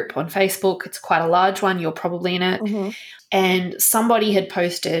entrepreneurial group on Facebook. It's quite a large one. You're probably in it. And somebody had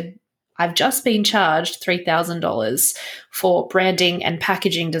posted, I've just been charged $3,000 for branding and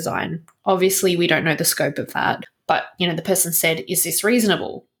packaging design. Obviously, we don't know the scope of that. But, you know, the person said, is this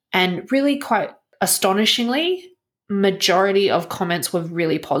reasonable? And really quite astonishingly, majority of comments were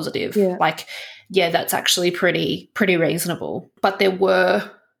really positive. Yeah. Like, yeah, that's actually pretty reasonable. But there were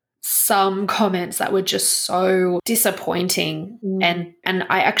some comments that were just so disappointing. And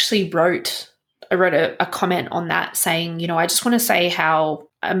I actually wrote a comment on that saying, you know, I just want to say how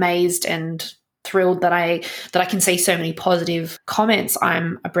amazed and thrilled that I can see so many positive comments.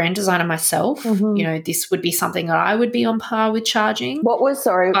 I'm a brand designer myself. You know, this would be something that I would be on par with charging. What was,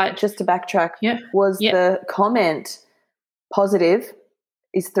 just to backtrack, was the comment positive?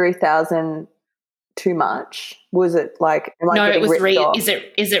 Is 3,000 too much? Was it like, am I No, it getting was ripped off?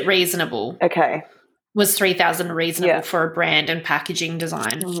 is it reasonable? Okay. Was 3,000 reasonable Yeah. for a brand and packaging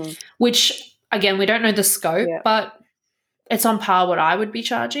design? Mhm. Which again, we don't know the scope, Yeah. but it's on par what I would be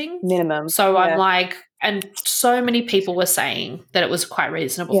charging. Minimum. So Yeah. I'm like, and so many people were saying that it was quite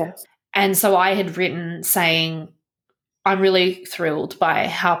reasonable. Yeah. And so I had written saying, I'm really thrilled by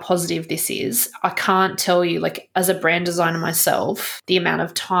how positive this is. I can't tell you, like, as a brand designer myself, the amount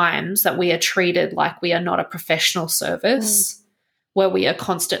of times that we are treated like we are not a professional service, where we are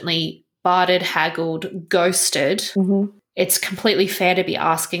constantly bartered, haggled, ghosted. Mhm. It's completely fair to be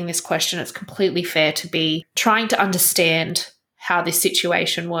asking this question. It's completely fair to be trying to understand how this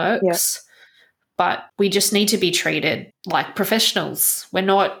situation works. But we just need to be treated like professionals. We're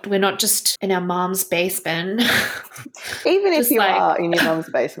not just in our mom's basement. Even if Just you like- are in your mum's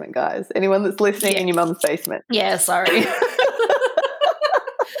basement, guys. Anyone that's listening in your mum's basement. Yeah, sorry.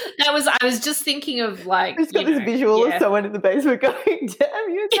 I was just thinking of like, I've just got this visual of someone in the basement going, damn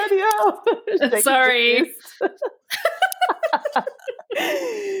you, Danielle. Shaking Sorry. his fist.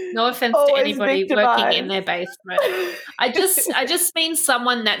 No offense to Always anybody victimized. working in their basement. I just mean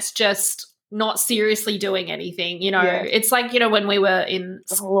someone that's just not seriously doing anything, you know. Yeah. It's like, you know, when we were in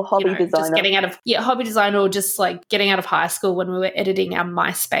A whole hobby you know, designer. just getting out of hobby designer, or just like getting out of high school when we were editing our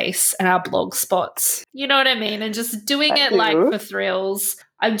MySpace and our blog spots. You know what I mean? And just doing it like for thrills.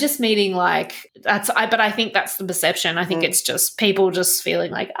 I'm just meaning like but I think that's the perception. I think it's just people just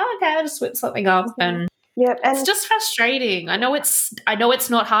feeling like, oh, okay, I just whip something up and yeah, and it's just frustrating. I know it's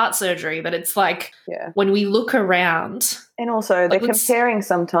not heart surgery, but it's like yeah. when we look around. And also they're comparing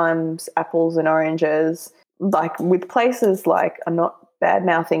sometimes apples and oranges, like with places like, I'm not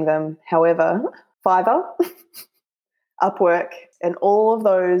bad-mouthing them, however, Fiverr, Upwork, and all of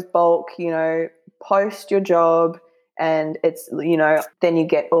those bulk, you know, post your job and it's, you know, then you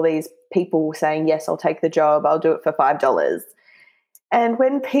get all these people saying, yes, I'll take the job, I'll do it for $5. And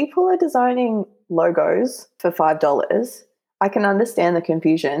when people are designing logos for $5, I can understand the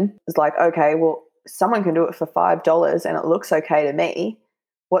confusion. It's like, okay, well, someone can do it for $5 and it looks okay to me.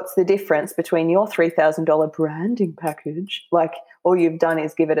 What's the difference between your $3,000 branding package? Like, all you've done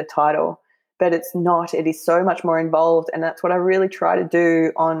is give it a title, but it's not. It is so much more involved, and that's what I really try to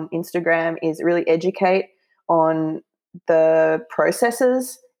do on Instagram, is really educate on the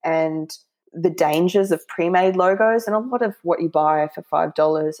processes and the dangers of pre-made logos. And a lot of what you buy for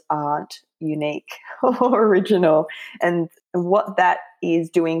 $5 aren't unique or original, and what that is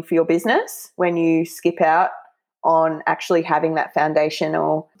doing for your business when you skip out on actually having that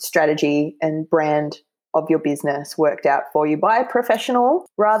foundational strategy and brand of your business worked out for you by a professional,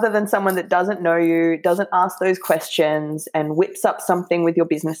 rather than someone that doesn't know you, doesn't ask those questions and whips up something with your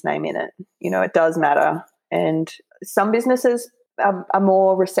business name in it. You know, it does matter. And some businesses are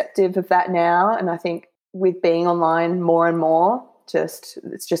more receptive of that now. And I think with being online more and more,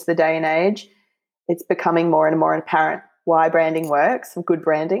 it's just the day and age, it's becoming more and more apparent why branding works, good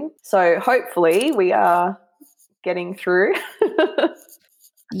branding. So hopefully we are getting through.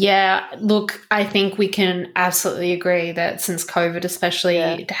 Yeah, look, I think we can absolutely agree that since COVID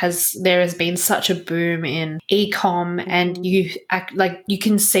especially, there has been such a boom in e-com, and you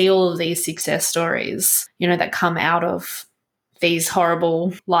can see all of these success stories, you know, that come out of these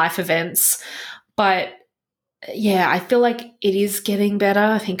horrible life events. But yeah, I feel like it is getting better.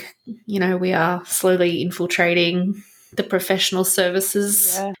 I think, you know, we are slowly infiltrating the professional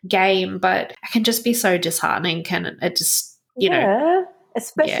services game, but it can just be so disheartening, can it? It just, you know.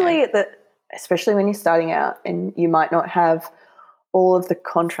 Especially when you're starting out and you might not have all of the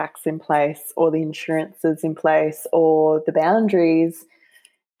contracts in place or the insurances in place or the boundaries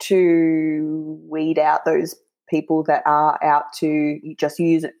to weed out those people that are out to just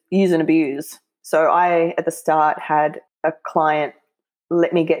use and abuse. So I, at the start, had a client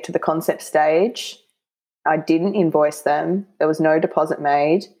let me get to the concept stage. I didn't invoice them. There was no deposit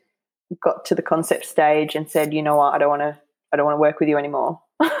made. Got to the concept stage and said, you know what, I don't want to work with you anymore.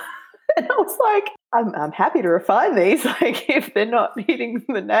 And I was like, I'm happy to refine these. Like, if they're not hitting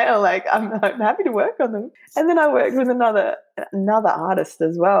the nail, like I'm happy to work on them. And then I worked with another artist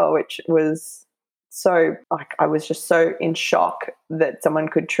as well, which was so, like, I was just so in shock that someone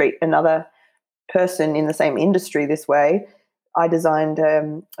could treat another person in the same industry this way. I designed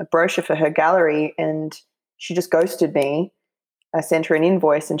a brochure for her gallery and she just ghosted me. I sent her an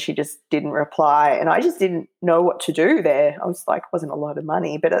invoice and she just didn't reply. And I just didn't know what to do there. I was like, it wasn't a lot of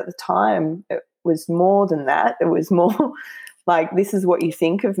money, but at the time it was more than that. It was more like, this is what you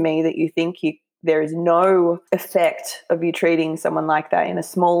think of me, that you think there is no effect of you treating someone like that in a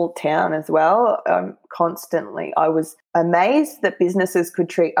small town as well. Constantly, I was amazed that businesses could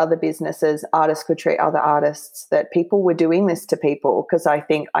treat other businesses, artists could treat other artists, that people were doing this to people, because I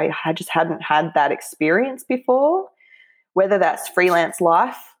think I just hadn't had that experience before. Whether that's freelance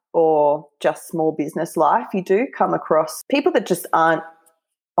life or just small business life, you do come across people that just aren't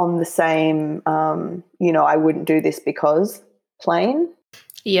on the same, I wouldn't do this because plane.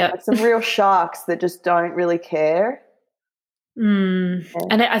 Yeah. Like some real sharks that just don't really care. And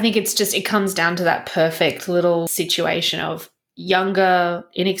I think it comes down to that perfect little situation of younger,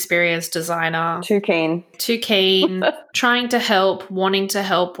 inexperienced designer. Too keen, trying to help, wanting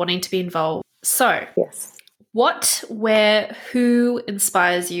to be involved. So, yes. What, where, who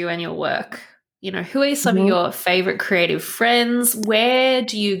inspires you and your work? Who are some of your favorite creative friends? Where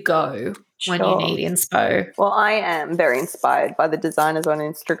do you go when you need inspo? Well, I am very inspired by the designers on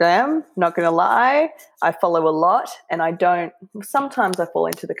Instagram. Not going to lie. I follow a lot, and sometimes I fall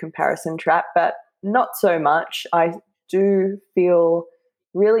into the comparison trap, but not so much. I do feel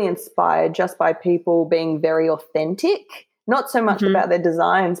really inspired just by people being very authentic. Not so much about their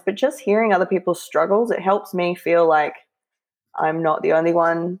designs, but just hearing other people's struggles. It helps me feel like I'm not the only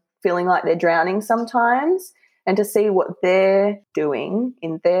one feeling like they're drowning sometimes, and to see what they're doing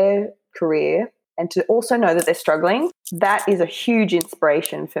in their career and to also know that they're struggling, that is a huge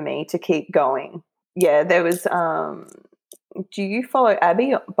inspiration for me to keep going. Yeah, there was, do you follow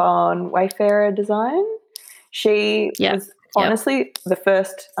Abby on Wayfarer Design? She was honestly the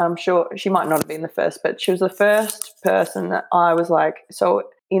first, I'm sure she might not have been the first, but she was the first person that I was like so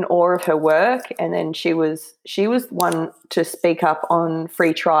in awe of her work. And then she was one to speak up on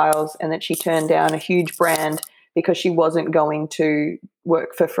free trials, and that she turned down a huge brand because she wasn't going to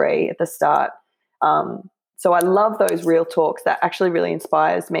work for free at the start. So I love those real talks. That actually really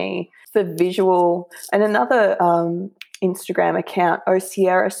inspires me. The visual, and another Instagram account, O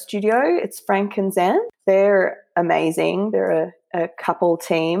Sierra Studio, it's Frank and Zan. They're amazing. They're a couple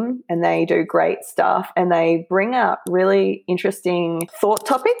team, and they do great stuff, and they bring up really interesting thought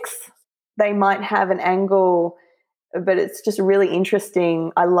topics. They might have an angle, but it's just really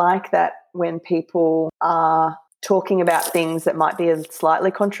interesting. I like that when people are talking about things that might be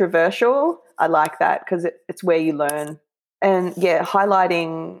slightly controversial. I like that because it's where you learn. And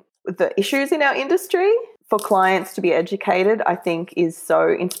highlighting the issues in our industry for clients to be educated, I think, is so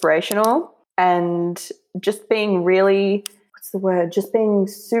inspirational. And just being really, just being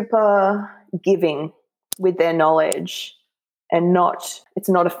super giving with their knowledge, and it's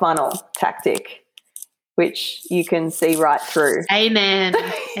not a funnel tactic, which you can see right through. Amen.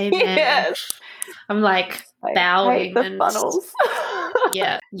 Yes. I'm like bowing. I hate the funnels.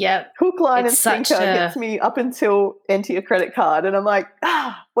 Yeah. Hook, line, and sinker gets me up until enter your credit card, and I'm like,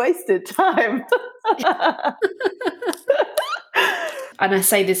 wasted time. And I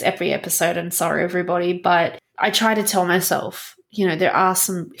say this every episode, and sorry everybody, but I try to tell myself, there are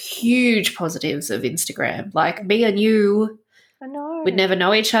some huge positives of Instagram. Like me and you would never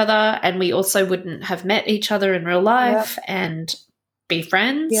know each other, and we also wouldn't have met each other in real life and be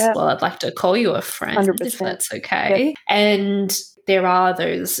friends. Yep. Well, I'd like to call you a friend 100%. if that's okay. Yep. And there are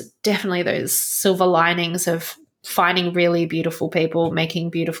definitely those silver linings of finding really beautiful people, making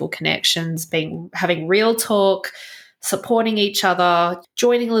beautiful connections, having real talk, supporting each other,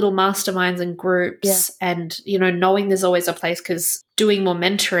 joining little masterminds and groups, and, knowing there's always a place, because doing more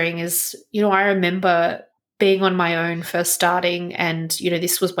mentoring is, I remember being on my own first starting, and,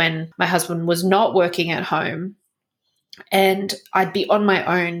 this was when my husband was not working at home, and I'd be on my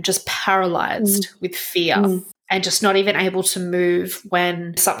own, just paralyzed with fear and just not even able to move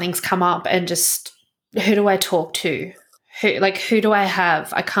when something's come up, and just, who do I talk to? Who do I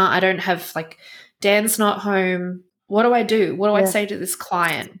have? I don't have, Dan's not home. What do I do? What do I say to this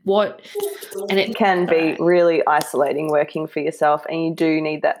client? And it can be really isolating working for yourself, and you do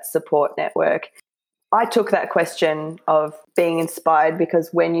need that support network. I took that question of being inspired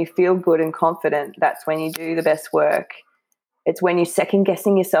because when you feel good and confident, that's when you do the best work. It's when you're second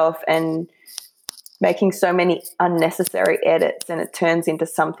guessing yourself and making so many unnecessary edits, and it turns into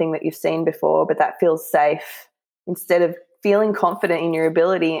something that you've seen before, but that feels safe, instead of feeling confident in your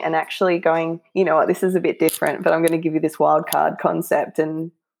ability and actually going, you know what, this is a bit different, but I'm going to give you this wild card concept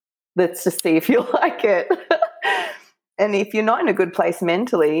and let's just see if you like it. And if you're not in a good place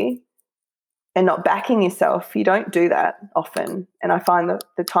mentally and not backing yourself, you don't do that often. And I find that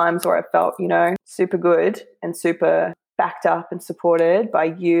the times where I felt, super good and super backed up and supported by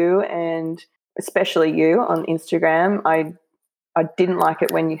you, and especially you on Instagram, I didn't like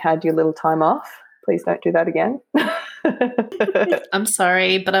it when you had your little time off. Please don't do that again. I'm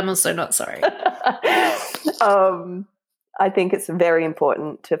sorry, but I'm also not sorry. I think it's very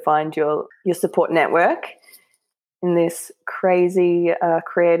important to find your support network in this crazy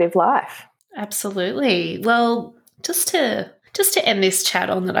creative life. Absolutely. Well, just to end this chat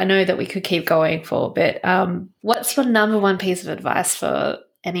on that, I know that we could keep going for a bit. What's your number one piece of advice for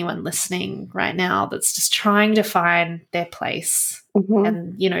anyone listening right now that's just trying to find their place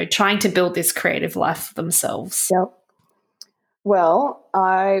and, trying to build this creative life for themselves? Yep. Well,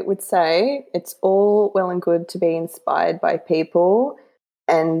 I would say it's all well and good to be inspired by people,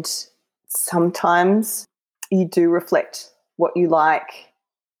 and sometimes you do reflect what you like,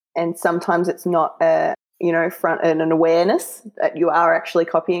 and sometimes it's not a front and an awareness that you are actually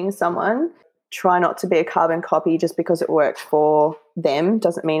copying someone. Try not to be a carbon copy just because it worked for them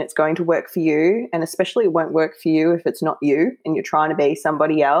doesn't mean it's going to work for you, and especially it won't work for you if it's not you and you're trying to be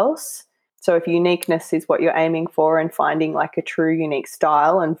somebody else. So if uniqueness is what you're aiming for and finding like a true unique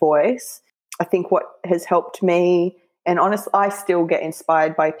style and voice, I think what has helped me, and honestly, I still get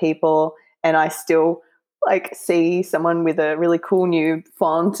inspired by people, and I still like see someone with a really cool new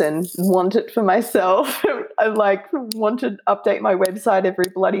font and want it for myself. I like want to update my website every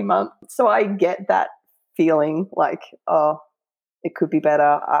bloody month. So I get that feeling like, oh, it could be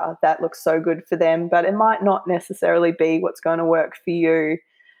better. That looks so good for them, but it might not necessarily be what's going to work for you.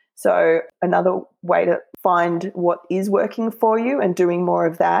 So another way to find what is working for you and doing more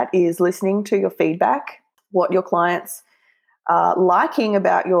of that is listening to your feedback. What your clients are liking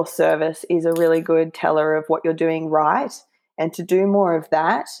about your service is a really good teller of what you're doing right. And to do more of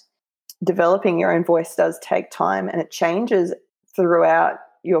that, developing your own voice does take time, and it changes throughout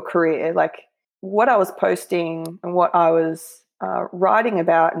your career. Like what I was posting and what I was writing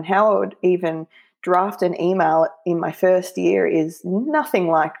about and how I would even draft an email in my first year is nothing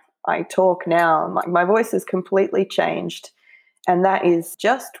like I talk now. Like my voice has completely changed. And that is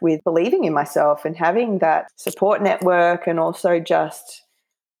just with believing in myself and having that support network, and also just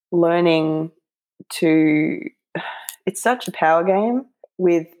learning to, it's such a power game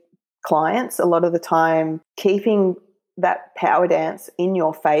with clients. A lot of the time, keeping that power dance in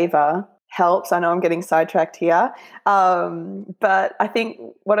your favor helps. I know I'm getting sidetracked here. But I think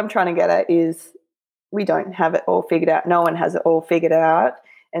what I'm trying to get at is we don't have it all figured out. No one has it all figured out.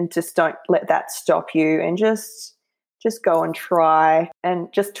 And just don't let that stop you, and just go and try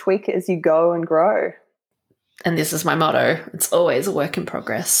and just tweak it as you go and grow. And this is my motto. It's always a work in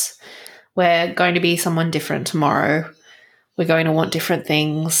progress. We're going to be someone different tomorrow. We're going to want different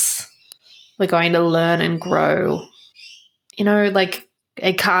things. We're going to learn and grow. Like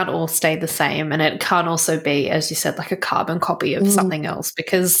it can't all stay the same, and it can't also be, as you said, like a carbon copy of something else,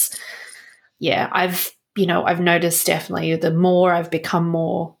 because I've noticed definitely the more I've become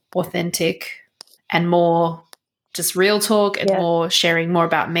more authentic and more just real talk and more sharing more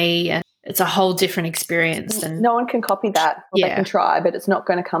about me, and it's a whole different experience. And no one can copy that. They can try, but it's not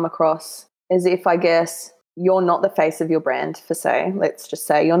going to come across as if, I guess, you're not the face of your brand, let's just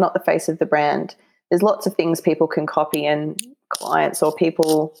say you're not the face of the brand. There's lots of things people can copy, and clients or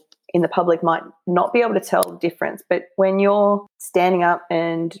people in the public might not be able to tell the difference. But when you're standing up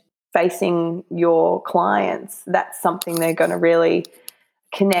and facing your clients, that's something they're going to really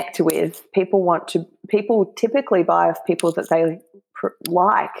connect with. People typically buy off people that they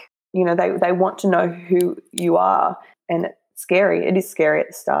like. They want to know who you are, and it's scary. It is scary at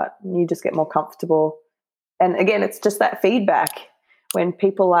the start. You just get more comfortable. And again, it's just that feedback when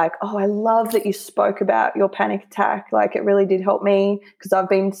people are like, oh, I love that you spoke about your panic attack. Like it really did help me because I've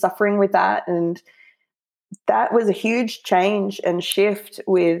been suffering with that. And that was a huge change and shift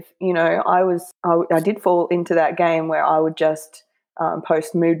with, I did fall into that game where I would just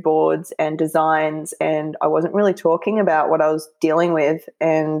post mood boards and designs, and I wasn't really talking about what I was dealing with.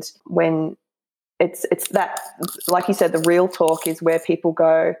 And when it's that, like you said, the real talk is where people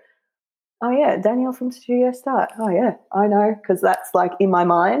go, oh yeah, Danielle from Studio Start. Oh yeah, I know, because that's like in my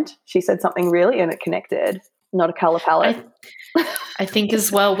mind, she said something really and it connected, not a color palette. I think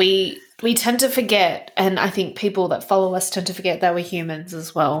as well, we tend to forget, and I think people that follow us tend to forget that we're humans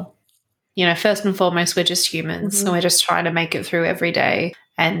as well. First and foremost, we're just humans, and we're just trying to make it through every day.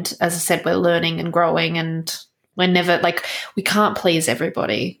 And as I said, we're learning and growing, and we're never we can't please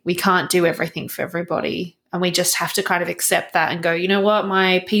everybody. We can't do everything for everybody. And we just have to kind of accept that and go, you know what,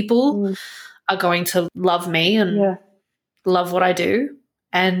 my people are going to love me and love what I do.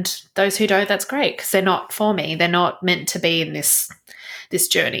 And those who don't, that's great, because they're not for me. They're not meant to be in this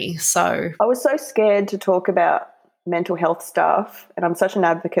journey. So I was so scared to talk about mental health stuff, and I'm such an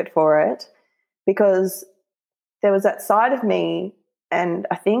advocate for it, because there was that side of me, and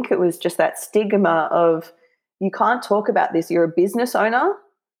I think it was just that stigma of you can't talk about this. You're a business owner.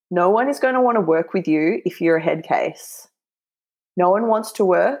 No one is going to want to work with you if you're a head case. No one wants to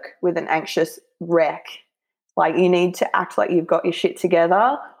work with an anxious wreck. Like, you need to act like you've got your shit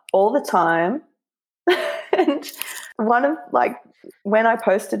together all the time. And when I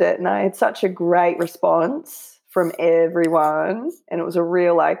posted it, and I had such a great response from everyone, and it was a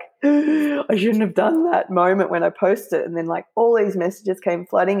real I shouldn't have done that moment when I posted it. And then all these messages came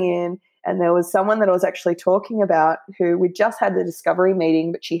flooding in, and there was someone that I was actually talking about who we just had the discovery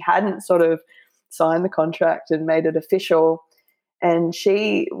meeting, but she hadn't sort of signed the contract and made it official. And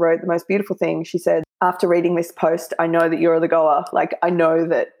she wrote the most beautiful thing. She said, after reading this post, I know that you're the goer. I know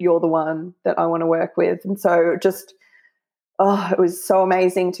that you're the one that I want to work with. And so it was so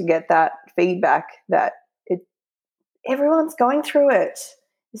amazing to get that feedback that everyone's going through it.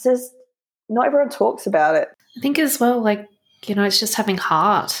 It's just not everyone talks about it. I think as well, it's just having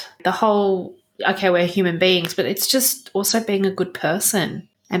heart. The whole, okay, we're human beings, but it's just also being a good person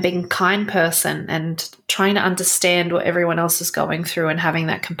and being a kind person and trying to understand what everyone else is going through and having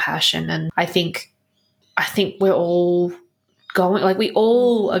that compassion. And I think we're all we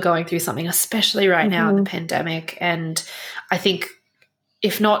all are going through something, especially right now in the pandemic. And I think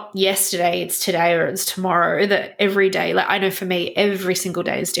if not yesterday, it's today or it's tomorrow, that every day, I know for me, every single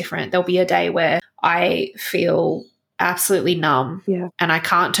day is different. There'll be a day where I feel absolutely numb and I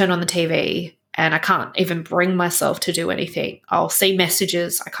can't turn on the TV and I can't even bring myself to do anything. I'll see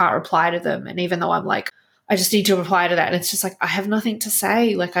messages, I can't reply to them. And even though I'm I just need to reply to that. And it's just I have nothing to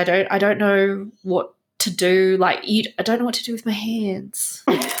say. I don't know what to do. I don't know what to do with my hands.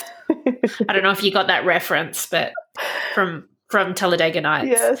 I don't know if you got that reference, but from Talladega Nights.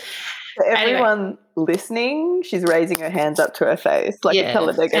 Yes. For everyone listening, she's raising her hands up to her face a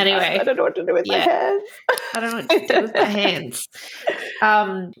Talladega Nights. I don't know what to do with my hands. I don't know what to do with my hands.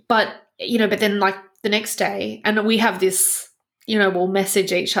 But then the next day, and we have this, we'll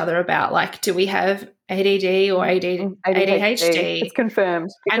message each other about do we have ADD or ADHD? It's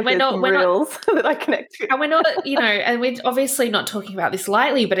confirmed. And we're not reels that I connect to. And we're not, and we're obviously not talking about this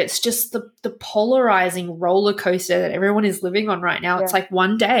lightly, but it's just the polarizing roller coaster that everyone is living on right now. It's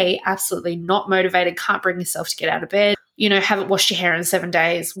one day, absolutely not motivated, can't bring yourself to get out of bed, haven't washed your hair in 7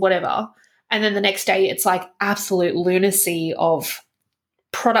 days, whatever. And then the next day it's absolute lunacy of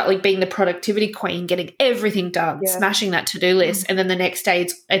being the productivity queen, getting everything done, smashing that to-do list. And then the next day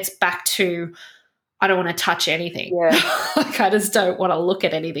it's back to, I don't want to touch anything. Yeah. I just don't want to look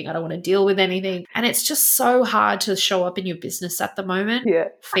at anything. I don't want to deal with anything. And it's just so hard to show up in your business at the moment,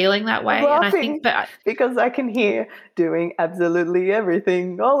 feeling that way. I'm and I think because I can hear doing absolutely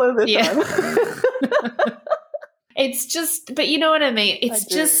everything all of the time. It's just, but you know what I mean? It's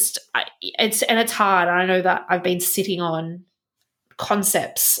it's hard. I know that I've been sitting on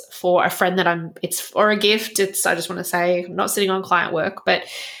concepts for a friend that it's for a gift. I just want to say, I'm not sitting on client work, but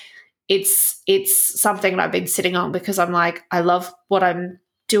it's something that I've been sitting on because I'm I love what I'm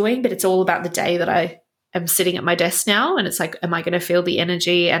doing, but it's all about the day that I am sitting at my desk now. And it's am I going to feel the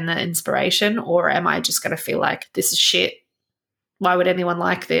energy and the inspiration, or am I just going to feel this is shit? Why would anyone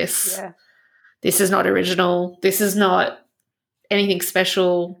like this? Yeah. This is not original. This is not anything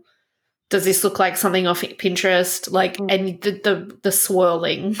special. Does this look like something off Pinterest? And the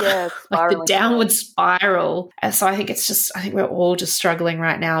swirling, the downward spiral. And so I think we're all just struggling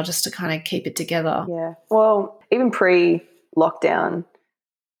right now just to kind of keep it together. Yeah. Well, even pre-lockdown,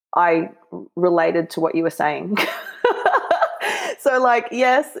 I related to what you were saying. So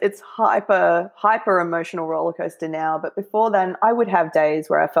yes, it's hyper emotional roller coaster now. But before then, I would have days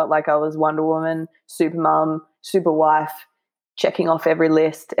where I felt like I was Wonder Woman, super mum, super wife, checking off every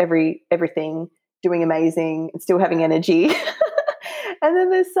list, everything, doing amazing and still having energy. And then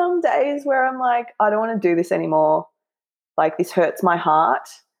there's some days where I'm I don't want to do this anymore. This hurts my heart.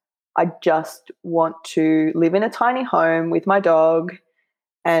 I just want to live in a tiny home with my dog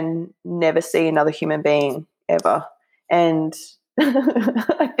and never see another human being ever. And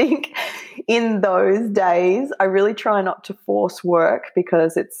I think in those days, I really try not to force work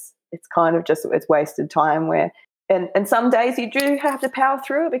because it's kind of just, it's wasted time and some days you do have to power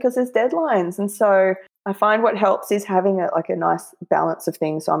through it because there's deadlines. And so I find what helps is having a nice balance of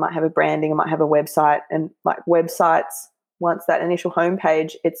things. So I might have a branding, I might have a website, and websites, once that initial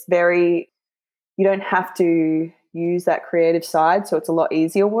homepage, you don't have to use that creative side. So it's a lot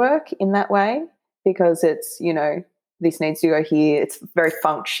easier work in that way because it's, this needs to go here. It's very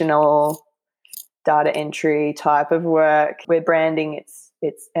functional data entry type of work. Where branding,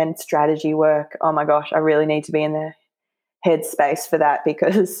 it's and strategy work. Oh my gosh, I really need to be in the headspace for that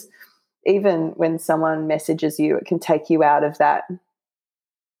because even when someone messages you, it can take you out of that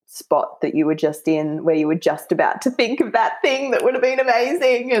spot that you were just in where you were just about to think of that thing that would have been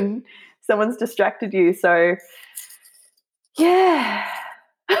amazing and someone's distracted you. So, yeah.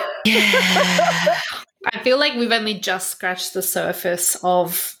 I feel like we've only just scratched the surface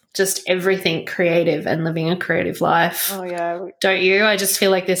of just everything creative and living a creative life. Oh, yeah. Don't you? I just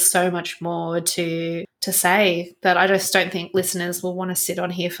feel like there's so much more to say that I just don't think listeners will want to sit on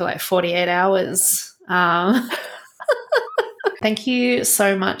here for like 48 hours. Thank you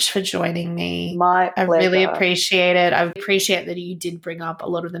so much for joining me. My pleasure. I really appreciate it. I appreciate that you did bring up a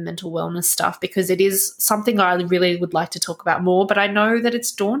lot of the mental wellness stuff because it is something I really would like to talk about more, but I know that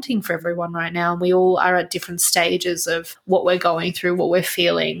it's daunting for everyone right now. And we all are at different stages of what we're going through, what we're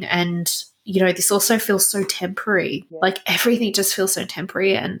feeling. And, you know, this also feels so temporary. Yeah. Like everything just feels so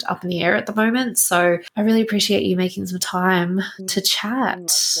temporary and up in the air at the moment. So I really appreciate you making some time to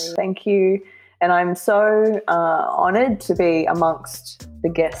chat. Thank you. And I'm so honoured to be amongst the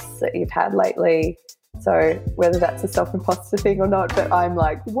guests that you've had lately. So whether that's a self-imposter thing or not, but I'm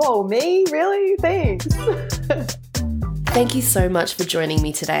like, whoa, me? Really? Thanks. Thank you so much for joining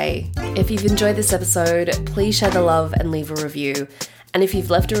me today. If you've enjoyed this episode, please share the love and leave a review. And if you've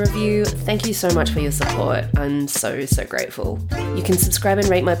left a review, thank you so much for your support. I'm so grateful. You can subscribe and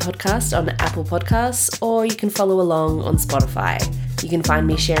rate my podcast on Apple Podcasts, or you can follow along on Spotify. You can find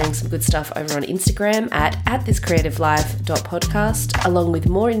me sharing some good stuff over on Instagram at thiscreativelife.podcast, along with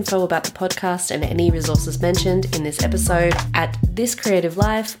more info about the podcast and any resources mentioned in this episode at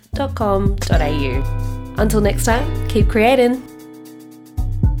thiscreativelife.com.au. Until next time, keep creating.